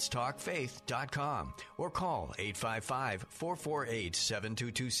 That's letstalkfaith.com. Or call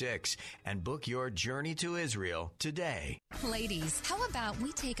 855-448-7226 and book your journey to Israel today. Ladies, how about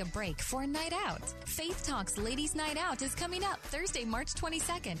we take a break for a night out? Faith Talks Ladies Night Out is coming up Thursday, March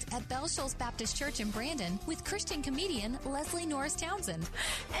 22nd at Bell Shoals Baptist Church in Brandon with Christian comedian Leslie Norris Townsend.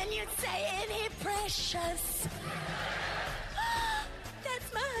 And you'd say, "Ain't he precious?"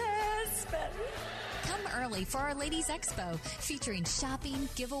 That's my husband. Come early for our Ladies Expo, featuring shopping,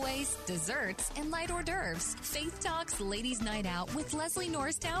 giveaways, desserts, and light hors d'oeuvres. Faith Talks Ladies Night Out with Leslie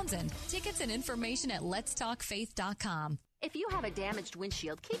Norris Townsend. Tickets and information at letstalkfaith.com. If you have a damaged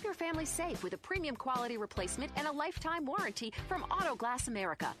windshield, keep your family safe with a premium quality replacement and a lifetime warranty from Auto Glass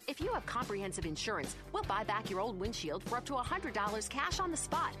America. If you have comprehensive insurance, we'll buy back your old windshield for up to $100 cash on the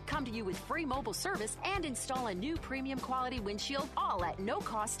spot. Come to you with free mobile service and install a new premium quality windshield, all at no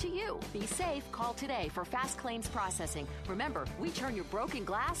cost to you. Be safe. Call today for fast claims processing. Remember, we turn your broken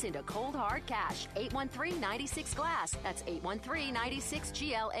glass into cold hard cash. 813-96-GLASS. That's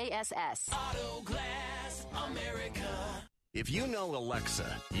 813-96-GLASS. Auto Glass America. If you know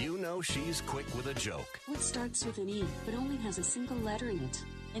Alexa, you know she's quick with a joke. What starts with an E but only has a single letter in it?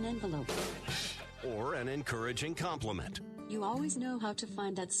 An envelope. Or an encouraging compliment. You always know how to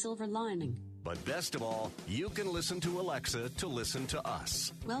find that silver lining. But best of all, you can listen to Alexa to listen to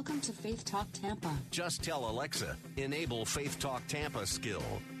us. Welcome to Faith Talk Tampa. Just tell Alexa, enable Faith Talk Tampa skill,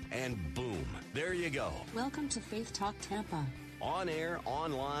 and boom, there you go. Welcome to Faith Talk Tampa. On air,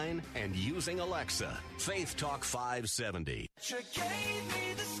 online, and using Alexa. Faith Talk 570. You gave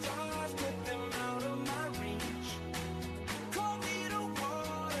me the stars, put them out of my reach. Call me the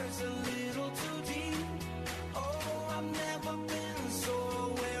waters a little too deep. Oh, I've never been so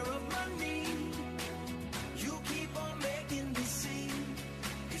aware of my need. You keep on making me see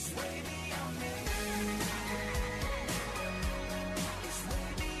it's way beyond me. It's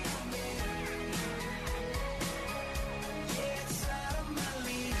way beyond me. Yeah, it's out of my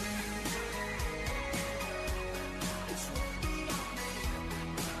league. It's way beyond me.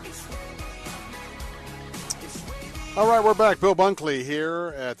 It's way beyond me. It's way beyond. All right, we're back. Bill Bunkley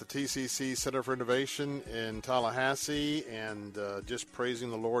here at the TCC Center for Innovation in Tallahassee, and just praising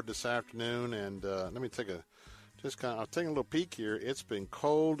the Lord this afternoon. And let me take I'm taking a little peek here. It's been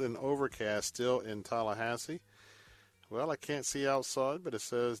cold and overcast still in Tallahassee. Well, I can't see outside, but it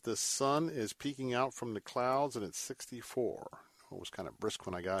says the sun is peeking out from the clouds, and it's 64. It was kind of brisk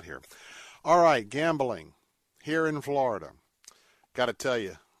when I got here. All right, gambling here in Florida. Got to tell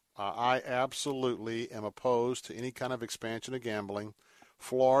you, I absolutely am opposed to any kind of expansion of gambling.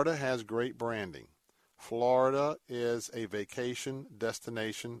 Florida has great branding. Florida is a vacation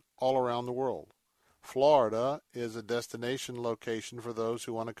destination all around the world. Florida is a destination location for those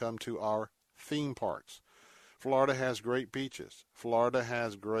who want to come to our theme parks. Florida has great beaches. Florida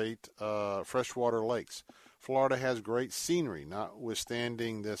has great freshwater lakes. Florida has great scenery,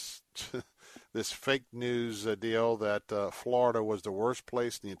 notwithstanding this this fake news deal that Florida was the worst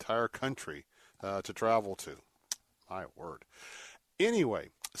place in the entire country to travel to. My word. Anyway,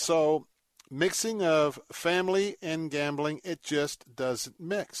 so mixing of family and gambling, it just doesn't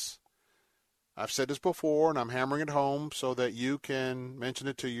mix. I've said this before, and I'm hammering it home so that you can mention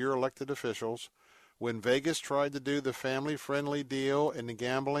it to your elected officials. When Vegas tried to do the family-friendly deal in the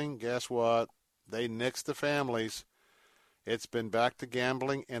gambling, guess what? They nixed the families. It's been back to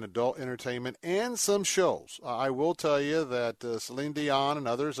gambling and adult entertainment and some shows. I will tell you that Celine Dion and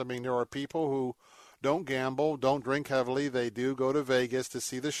others, there are people who don't gamble, don't drink heavily. They do go to Vegas to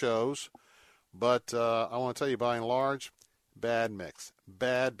see the shows. But I want to tell you, by and large, bad mix.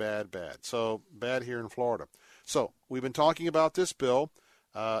 Bad. So bad here in Florida. So we've been talking about this bill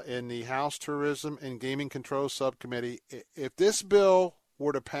in the House Tourism and Gaming Control Subcommittee. If this bill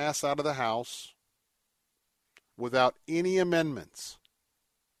were to pass out of the House without any amendments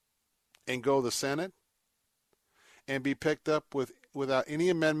and go to the Senate and be picked up without any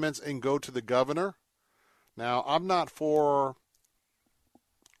amendments and go to the governor. Now, I'm not for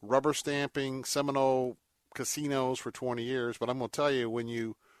rubber stamping Seminole casinos for 20 years, but I'm going to tell you, when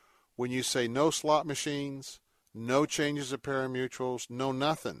you say no slot machines, no changes of pari-mutuels, no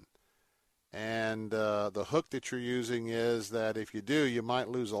nothing, and the hook that you're using is that if you do, you might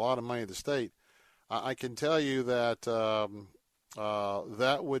lose a lot of money to the state, I can tell you that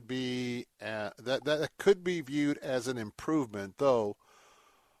that would be that could be viewed as an improvement, though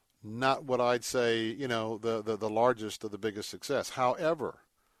not what I'd say, the largest or the biggest success. However,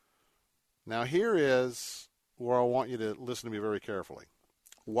 now here is where I want you to listen to me very carefully.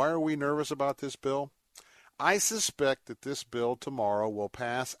 Why are we nervous about this bill? I suspect that this bill tomorrow will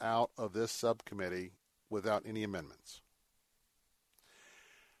pass out of this subcommittee without any amendments.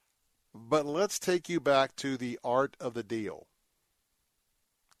 But let's take you back to the art of the deal.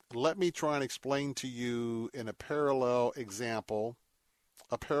 Let me try and explain to you in a parallel example,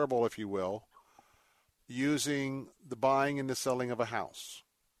 a parable, if you will, using the buying and the selling of a house.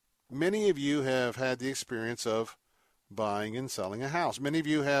 Many of you have had the experience of buying and selling a house. Many of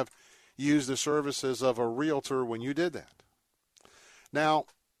you have used the services of a realtor when you did that. Now,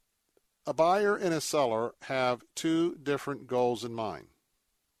 a buyer and a seller have two different goals in mind.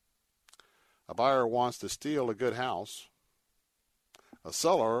 A buyer wants to steal a good house. A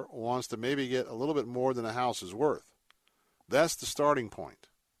seller wants to maybe get a little bit more than a house is worth. That's the starting point.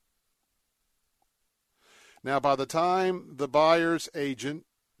 Now, by the time the buyer's agent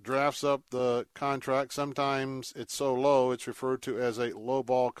drafts up the contract, sometimes it's so low it's referred to as a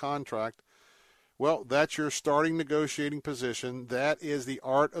lowball contract. Well, that's your starting negotiating position. That is the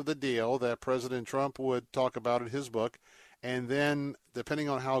art of the deal that President Trump would talk about in his book. And then, depending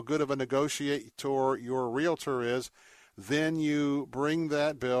on how good of a negotiator your realtor is, then you bring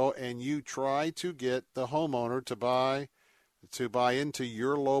that bill and you try to get the homeowner to buy into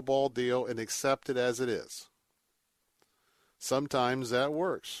your lowball deal and accept it as it is. Sometimes that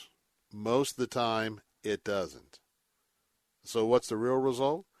works. Most of the time, it doesn't. So what's the real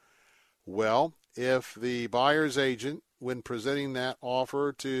result? Well, if the buyer's agent, when presenting that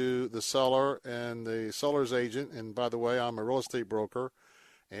offer to the seller and the seller's agent, and by the way, I'm a real estate broker,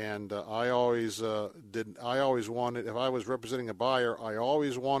 and I always wanted, if I was representing a buyer, I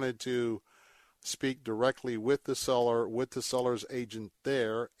always wanted to speak directly with the seller, with the seller's agent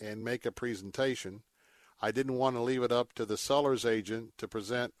there, and make a presentation. I didn't want to leave it up to the seller's agent to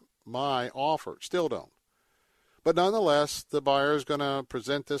present my offer. Still don't. But nonetheless, the buyer is going to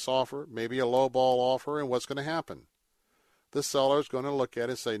present this offer, maybe a lowball offer, and what's going to happen? The seller is going to look at it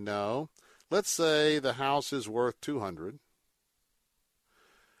and say, no, let's say the house is worth $200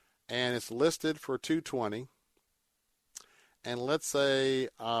 and it's listed for $220, and let's say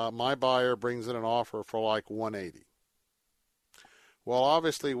my buyer brings in an offer for like $180. Well,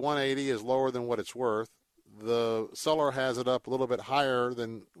 obviously $180 is lower than what it's worth. The seller has it up a little bit higher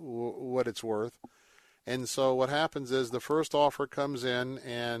than what it's worth. And so what happens is the first offer comes in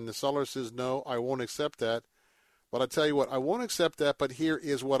and the seller says, no, I won't accept that. But I tell you what, I won't accept that, but here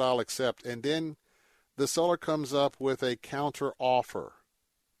is what I'll accept. And then the seller comes up with a counter offer.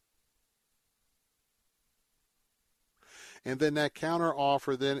 And then that counter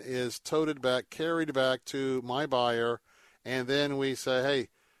offer then is toted back, carried back to my buyer. And then we say, hey,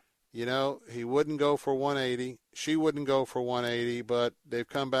 he wouldn't go for $180. She wouldn't go for $180, but they've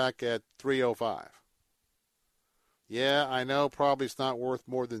come back at $305. Yeah, I know probably it's not worth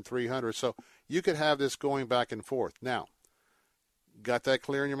more than $300. So you could have this going back and forth. Now, got that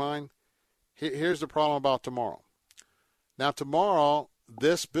clear in your mind? Here's the problem about tomorrow. Now, tomorrow,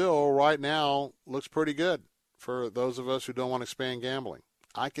 this bill right now looks pretty good for those of us who don't want to expand gambling.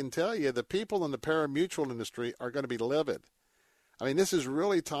 I can tell you the people in the pari-mutuel industry are going to be livid. I mean, this is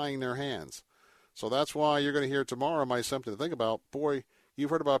really tying their hands. So that's why you're going to hear tomorrow might something to think about. Boy, you've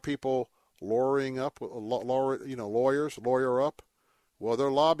heard about people lawyering up, lawyers lawyer up. Well,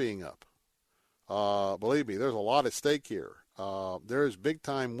 they're lobbying up. Believe me, there's a lot at stake here. There's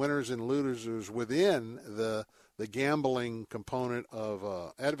big-time winners and losers within the gambling component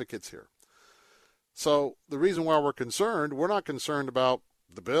of advocates here. So the reason why we're not concerned about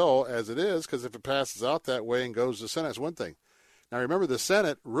the bill as it is, because if it passes out that way and goes to the Senate, it's one thing. Now, remember, the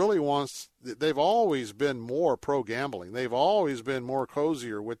Senate really they've always been more pro-gambling. They've always been more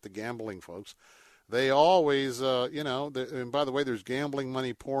cozier with the gambling folks. They always, and by the way, there's gambling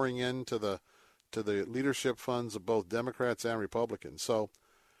money pouring into the leadership funds of both Democrats and Republicans. So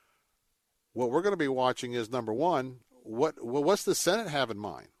what we're going to be watching is, number one, what's the Senate have in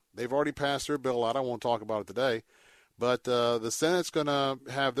mind? They've already passed their bill out. I won't talk about it today. But the Senate's going to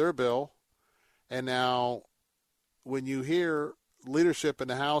have their bill. And now when you hear leadership in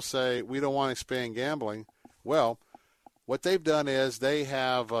the House say, we don't want to expand gambling, well, what they've done is they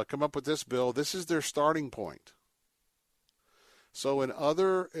have come up with this bill. This is their starting point. So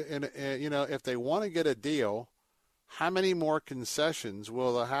if they want to get a deal, how many more concessions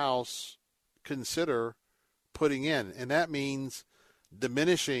will the House consider putting in? And that means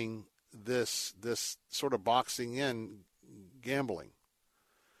diminishing this sort of boxing in gambling.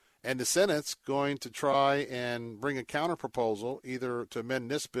 And the Senate's going to try and bring a counter proposal either to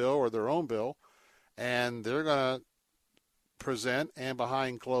amend this bill or their own bill, and they're going to present, and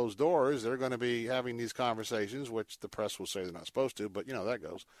behind closed doors, they're going to be having these conversations, which the press will say they're not supposed to, but that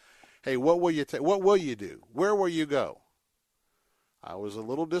goes. Hey, what will you do? Where will you go? I was a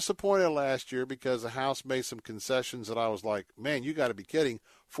little disappointed last year because the House made some concessions that I was like, man, you got to be kidding.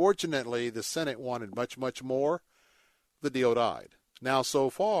 Fortunately, the Senate wanted much, much more. The deal died. Now,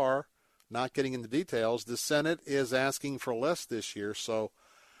 so far, not getting into details, the Senate is asking for less this year, so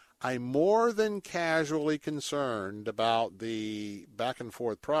I'm more than casually concerned about the back and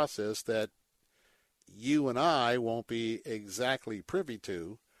forth process that you and I won't be exactly privy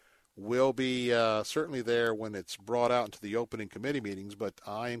to. We'll be certainly there when it's brought out into the opening committee meetings, but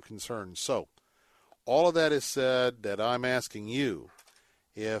I am concerned. So all of that is said, that I'm asking you,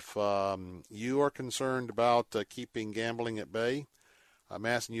 if you are concerned about keeping gambling at bay, I'm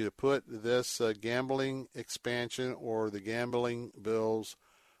asking you to put this gambling expansion or the gambling bills,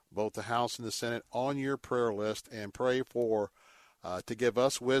 both the House and the Senate, on your prayer list and pray for to give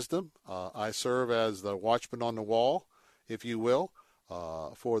us wisdom. I serve as the watchman on the wall, if you will,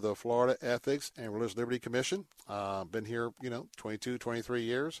 for the Florida Ethics and Religious Liberty Commission. Been here, 22, 23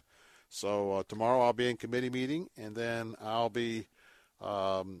 years. So tomorrow I'll be in committee meeting, and then I'll be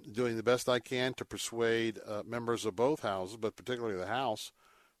doing the best I can to persuade members of both houses, but particularly the House,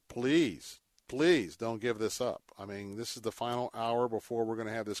 please don't give this up. I mean, this is the final hour before we're going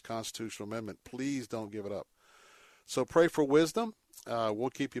to have this constitutional amendment. Please don't give it up. So pray for wisdom.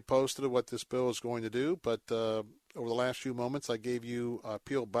 We'll keep you posted of what this bill is going to do. But over the last few moments, I gave you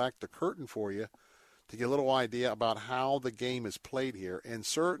peeled back the curtain for you to get a little idea about how the game is played here. And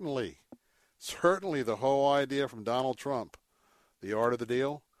certainly the whole idea from Donald Trump, the art of the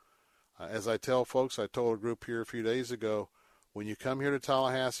deal. As I tell folks, I told a group here a few days ago, when you come here to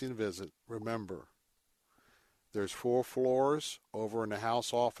Tallahassee and visit, remember, there's 4 floors over in the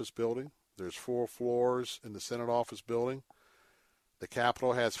House office building. There's 4 floors in the Senate office building. The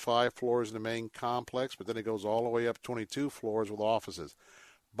Capitol has 5 floors in the main complex, but then it goes all the way up 22 floors with offices.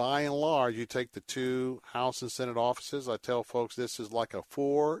 By and large, you take the 2 House and Senate offices, I tell folks this is like a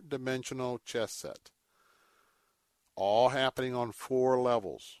 4-dimensional chess set. All happening on 4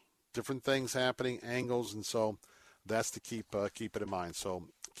 levels. Different things happening, angles, and so that's to keep it in mind. So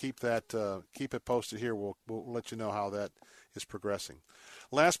keep it posted here. We'll let you know how that is progressing.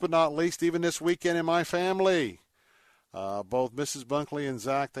 Last but not least, even this weekend in my family, both Mrs. Bunkley and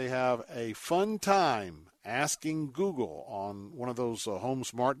Zach, they have a fun time asking Google on one of those home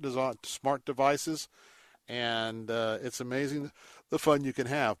smart devices, and it's amazing the fun you can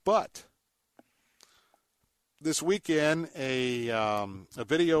have. But this weekend, a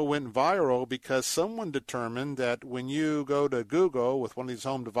video went viral because someone determined that when you go to Google with one of these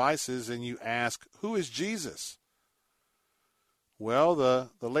home devices and you ask, who is Jesus? Well,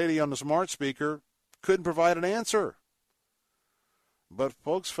 the lady on the smart speaker couldn't provide an answer. But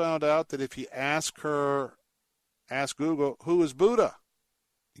folks found out that if you ask Google, who is Buddha?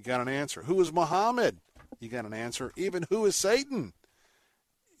 You got an answer. Who is Muhammad? You got an answer. Even who is Satan?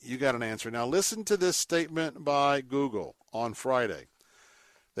 You got an answer. Now listen to this statement by Google on Friday.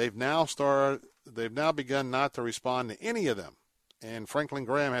 They've now begun not to respond to any of them. And Franklin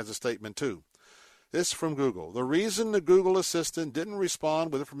Graham has a statement too. This is from Google. The reason the Google Assistant didn't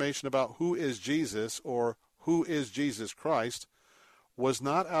respond with information about who is Jesus or who is Jesus Christ was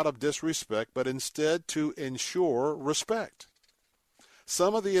not out of disrespect, but instead to ensure respect.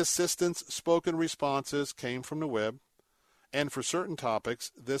 Some of the assistant's spoken responses came from the web, and for certain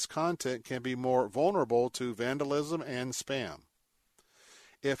topics, this content can be more vulnerable to vandalism and spam.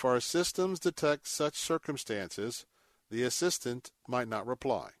 If our systems detect such circumstances, the assistant might not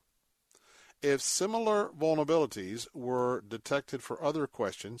reply. If similar vulnerabilities were detected for other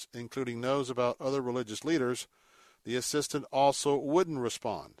questions, including those about other religious leaders, the assistant also wouldn't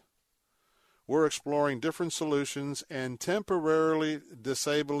respond. We're exploring different solutions and temporarily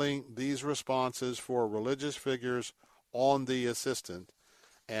disabling these responses for religious figures on the assistant,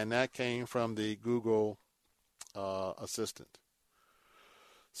 and that came from the Google Assistant.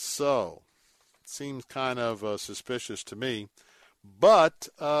 So, seems kind of suspicious to me. But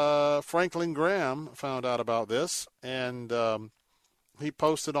Franklin Graham found out about this, and he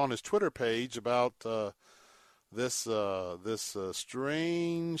posted on his Twitter page about this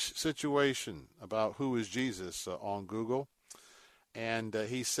strange situation about who is Jesus on Google. And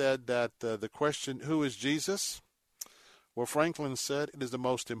he said that the question, who is Jesus? Well, Franklin said it is the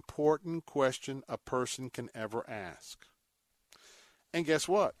most important question a person can ever ask. And guess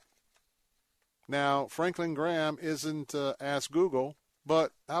what? Now, Franklin Graham isn't Ask Google,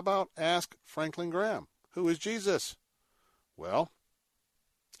 but how about Ask Franklin Graham? Who is Jesus? Well,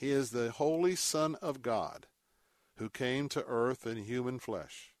 he is the Holy Son of God who came to earth in human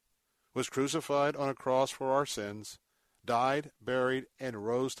flesh, was crucified on a cross for our sins, died, buried, and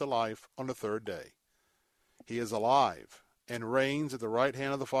rose to life on the third day. He is alive and reigns at the right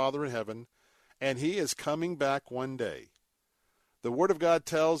hand of the Father in heaven, and he is coming back one day. The Word of God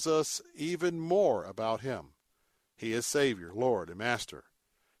tells us even more about him. He is Savior, Lord, and Master.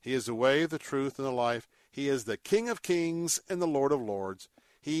 He is the way, the truth, and the life. He is the King of kings and the Lord of lords.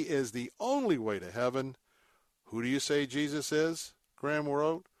 He is the only way to heaven. Who do you say Jesus is? Graham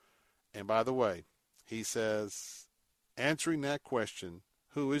wrote. And by the way, he says, answering that question,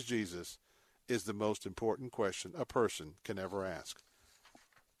 who is Jesus, is the most important question a person can ever ask.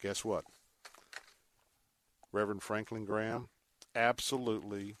 Guess what? Reverend Franklin Graham,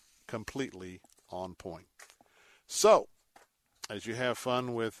 absolutely, completely on point. So, as you have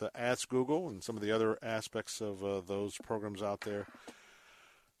fun with Ask Google and some of the other aspects of those programs out there,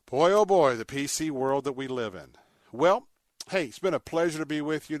 boy, oh boy, the PC world that we live in. Well, hey, it's been a pleasure to be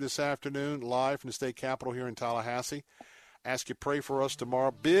with you this afternoon, live from the state capitol here in Tallahassee. Ask you pray for us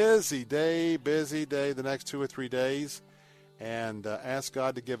tomorrow. Busy day the next 2 or 3 days. And ask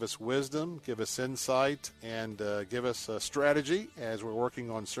God to give us wisdom, give us insight, and give us a strategy as we're working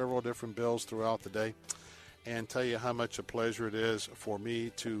on several different bills throughout the day. And tell you how much a pleasure it is for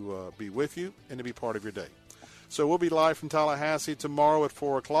me to be with you and to be part of your day. So we'll be live from Tallahassee tomorrow at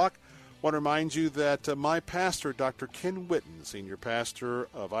 4 o'clock. I want to remind you that my pastor, Dr. Ken Whitten, senior pastor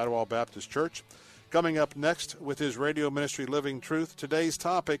of Idlewild Baptist Church, coming up next with his radio ministry, Living Truth. Today's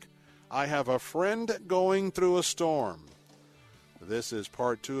topic, I have a friend going through a storm. This is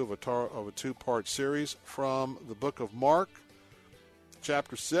part 2 of a two-part series from the book of Mark,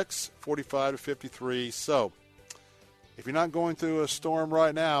 chapter 6, 45 to 53. So, if you're not going through a storm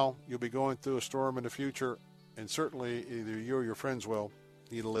right now, you'll be going through a storm in the future, and certainly either you or your friends will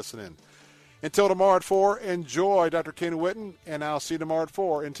need to listen in. Until tomorrow at 4, enjoy Dr. Ken Whitten, and I'll see you tomorrow at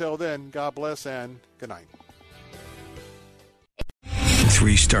 4. Until then, God bless and good night.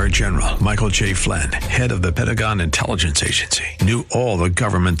 3-star General Michael J. Flynn, head of the Pentagon Intelligence Agency, knew all the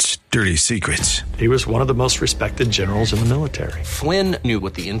government's dirty secrets. He was one of the most respected generals in the military. Flynn knew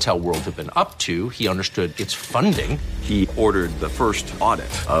what the intel world had been up to. He understood its funding. He ordered the first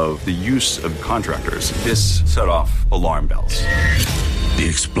audit of the use of contractors. This set off alarm bells. The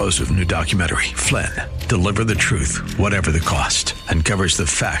explosive new documentary, Flynn, Deliver the Truth, Whatever the Cost, uncovers the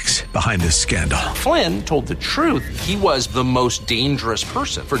facts behind this scandal. Flynn told the truth. He was the most dangerous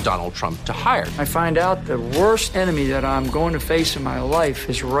person for Donald Trump to hire. I find out the worst enemy that I'm going to face in my life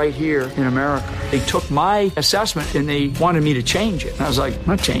is right here in America. They took my assessment and they wanted me to change it. And I was like, I'm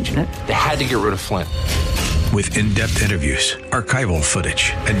not changing it. They had to get rid of Flynn. With in-depth interviews, archival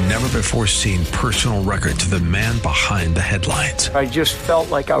footage, and never-before-seen personal records of the man behind the headlines. I just felt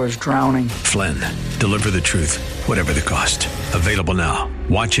like I was drowning. Flynn, Deliver the Truth, Whatever the Cost. Available now.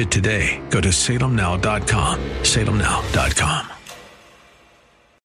 Watch it today. Go to salemnow.com. salemnow.com.